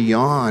move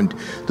beyond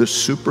the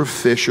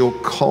superficial,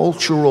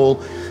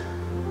 cultural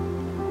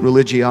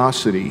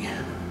religiosity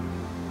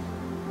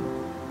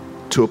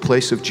to a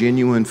place of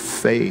genuine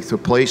faith, a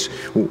place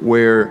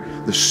where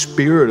the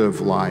Spirit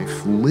of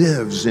life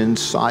lives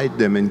inside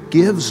them and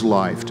gives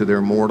life to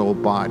their mortal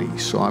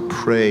bodies. So I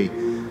pray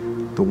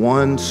the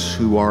ones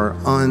who are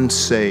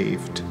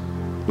unsaved,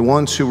 the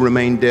ones who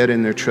remain dead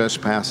in their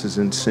trespasses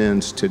and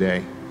sins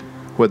today,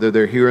 whether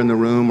they're here in the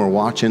room or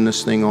watching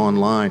this thing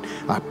online,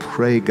 I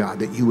pray, God,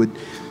 that you would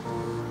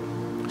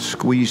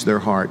squeeze their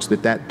hearts,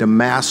 that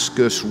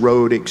Damascus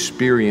Road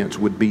experience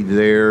would be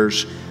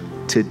theirs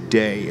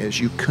today as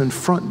you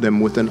confront them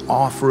with an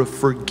offer of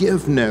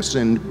forgiveness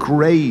and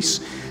grace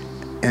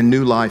and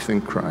new life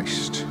in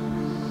Christ.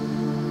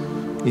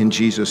 In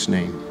Jesus'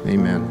 name,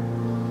 amen.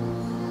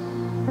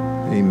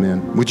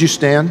 Amen. Would you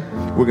stand?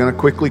 We're going to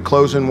quickly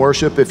close in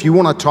worship. If you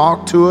want to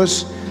talk to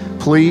us,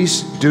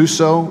 please do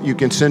so. You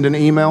can send an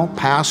email,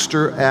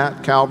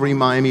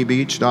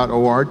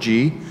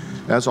 pastor@calvarymiamibeach.org.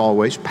 As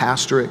always,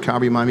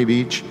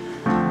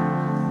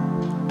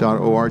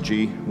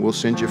 pastor@calvarymiamibeach.org. We'll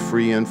send you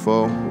free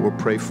info. We'll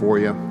pray for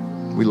you.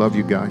 We love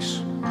you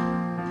guys.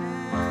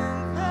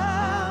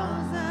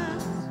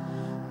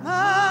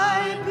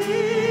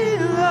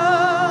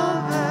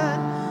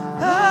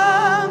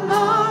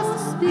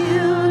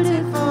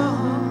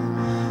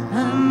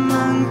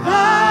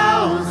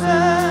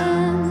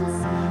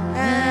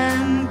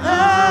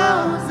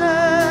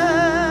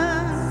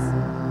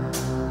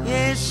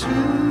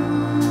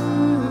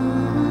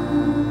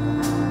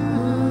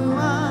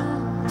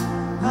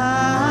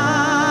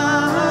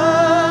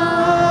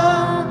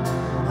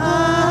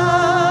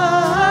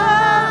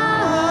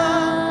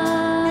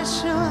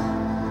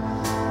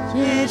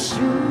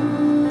 Yeshua.